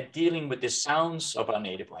good at dealing with the sounds of our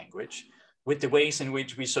native language, with the ways in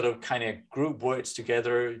which we sort of kind of group words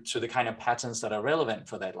together to the kind of patterns that are relevant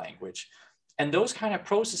for that language. And those kind of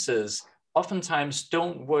processes oftentimes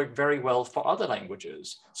don't work very well for other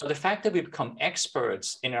languages. So the fact that we become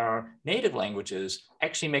experts in our native languages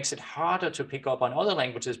actually makes it harder to pick up on other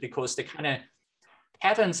languages, because the kind of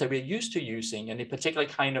patterns that we're used to using and the particular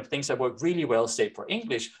kind of things that work really well, say for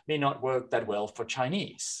English, may not work that well for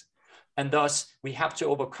Chinese. And thus we have to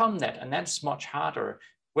overcome that, and that's much harder.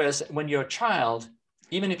 Whereas when you're a child,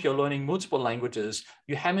 even if you're learning multiple languages,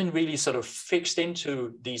 you haven't really sort of fixed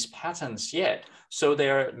into these patterns yet. So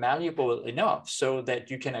they're malleable enough so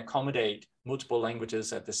that you can accommodate multiple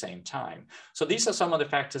languages at the same time. So these are some of the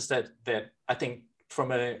factors that I think from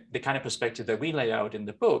the kind of perspective that we lay out in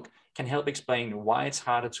the book can help explain why it's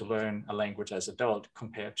harder to learn a language as an adult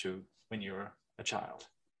compared to when you're a child.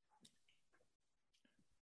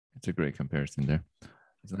 It's a great comparison there.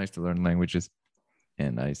 It's nice to learn languages,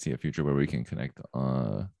 and I see a future where we can connect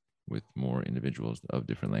with more individuals of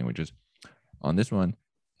different languages. On this one,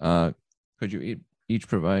 could you each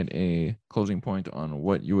provide a closing point on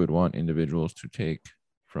what you would want individuals to take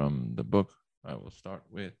from the book? I will start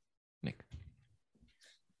with Nick.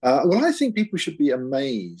 Well, I think people should be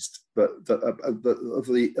amazed of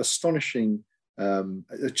the astonishing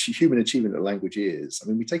human achievement that language is. I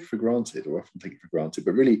mean, we take it for granted, or often take it for granted,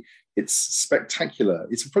 but really it's spectacular.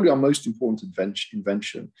 It's probably our most important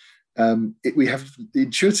invention. We have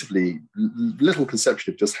intuitively little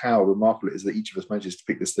conception of just how remarkable it is that each of us manages to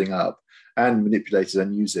pick this thing up and manipulate it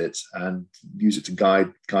and use it to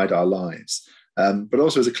guide our lives. But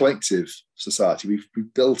also as a collective society,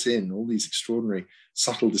 we've built in all these extraordinary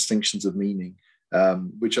subtle distinctions of meaning,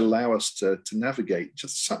 which allow us to navigate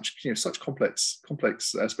just such complex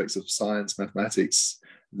aspects of science, mathematics,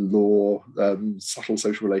 law, subtle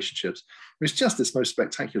social relationships. It's just this most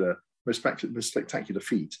spectacular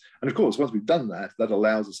feat. And of course, once we've done that, that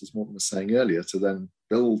allows us, as Morten was saying earlier, to then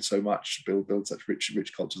build such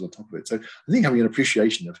rich cultures on top of it. So I think having an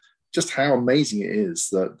appreciation of just how amazing it is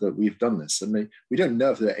that we've done this. And we don't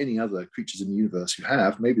know if there are any other creatures in the universe who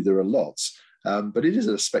have. Maybe there are lots, but it is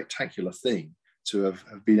a spectacular thing to have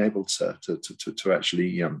been able to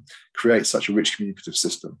actually create such a rich communicative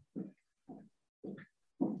system.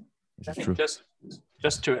 I think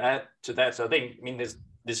just to add to that, so I mean,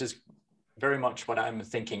 this is very much what I'm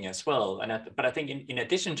thinking as well. But I think in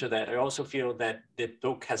addition to that, I also feel that the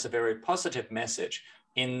book has a very positive message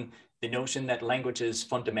in the notion that language is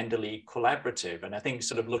fundamentally collaborative. And I think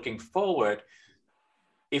sort of looking forward,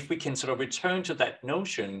 if we can sort of return to that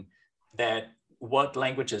notion that what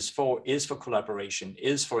language is for collaboration,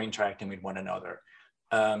 is for interacting with one another,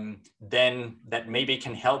 then that maybe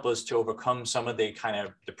can help us to overcome some of the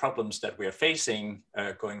the problems that we are facing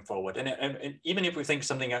going forward. And even if we think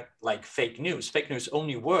something like fake news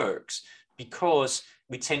only works because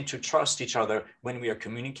we tend to trust each other when we are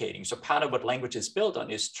communicating. So part of what language is built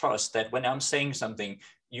on is trust, that when I'm saying something,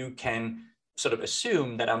 you can sort of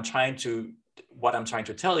assume that what I'm trying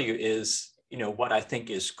to tell you is, what I think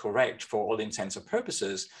is correct for all intents and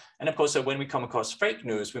purposes. And of course, so when we come across fake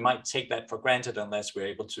news, we might take that for granted unless we're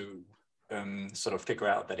able to sort of figure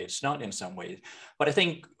out that it's not in some ways. But I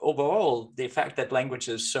think overall, the fact that language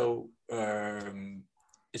is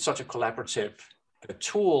it's such a collaborative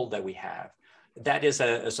tool that we have, that is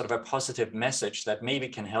a sort of a positive message that maybe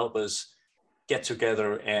can help us get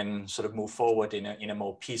together and sort of move forward in a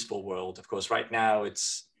more peaceful world. Of course, right now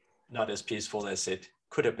it's not as peaceful as it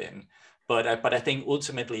could have been. But I think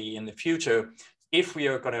ultimately in the future, if we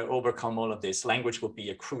are going to overcome all of this, language will be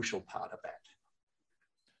a crucial part of that.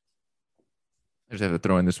 I just have to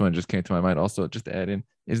throw in this one, just came to my mind. Also, just to add in,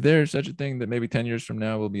 is there such a thing that maybe 10 years from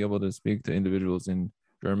now we'll be able to speak to individuals in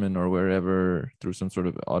German or wherever through some sort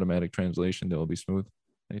of automatic translation that will be smooth?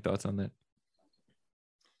 Any thoughts on that?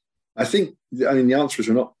 The answer is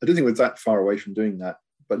I don't think we're that far away from doing that,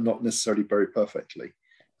 but not necessarily very perfectly.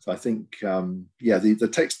 So I think, the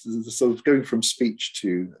text, the sort of going from speech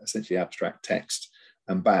to essentially abstract text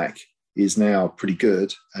and back is now pretty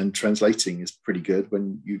good, and translating is pretty good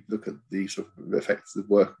when you look at the sort of effects of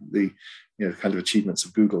work, the kind of achievements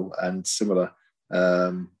of Google and similar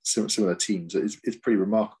teams. It's pretty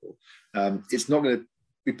remarkable. It's not going to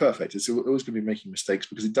be perfect. It's always going to be making mistakes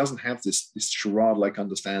because it doesn't have this charade-like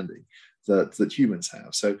understanding that humans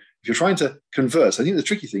have. So if you're trying to converse, I think the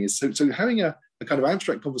tricky thing is so having a kind of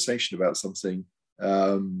abstract conversation about something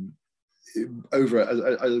over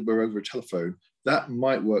a telephone, that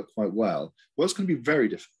might work quite well. What's going to be very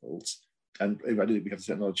difficult, and I don't think we have the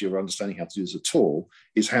technology or understanding how to do this at all,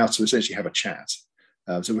 is how to essentially have a chat.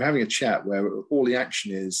 So we're having a chat where all the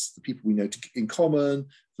action is the people we know in common,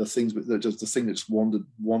 the thing that just wandered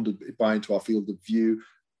by into our field of view,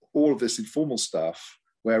 all of this informal stuff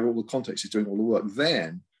where all the context is doing all the work.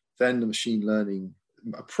 Then the machine learning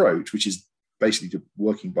approach, which is basically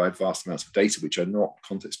working by vast amounts of data which are not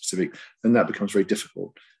context specific, then that becomes very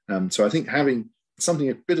difficult. So I think having something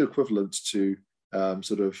a bit equivalent to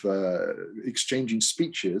exchanging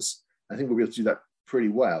speeches, I think we'll be able to do that pretty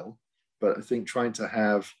well. But I think trying to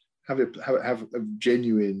have a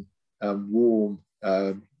genuine, warm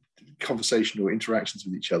conversation or interactions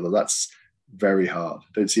with each other, that's very hard.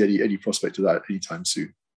 I don't see any prospect of that anytime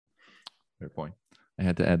soon. Fair point. I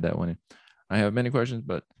had to add that one in. I have many questions,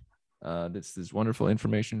 but this is wonderful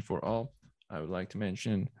information for all. I would like to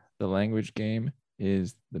mention The Language Game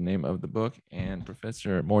is the name of the book, and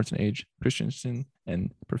Professor Morten H. Christiansen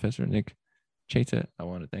and Professor Nick Cheta, I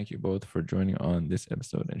want to thank you both for joining on this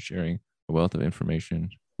episode and sharing a wealth of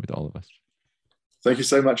information with all of us. Thank you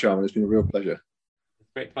so much, Armin. It's been a real pleasure.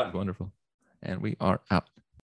 Great fun. Wonderful. And we are out.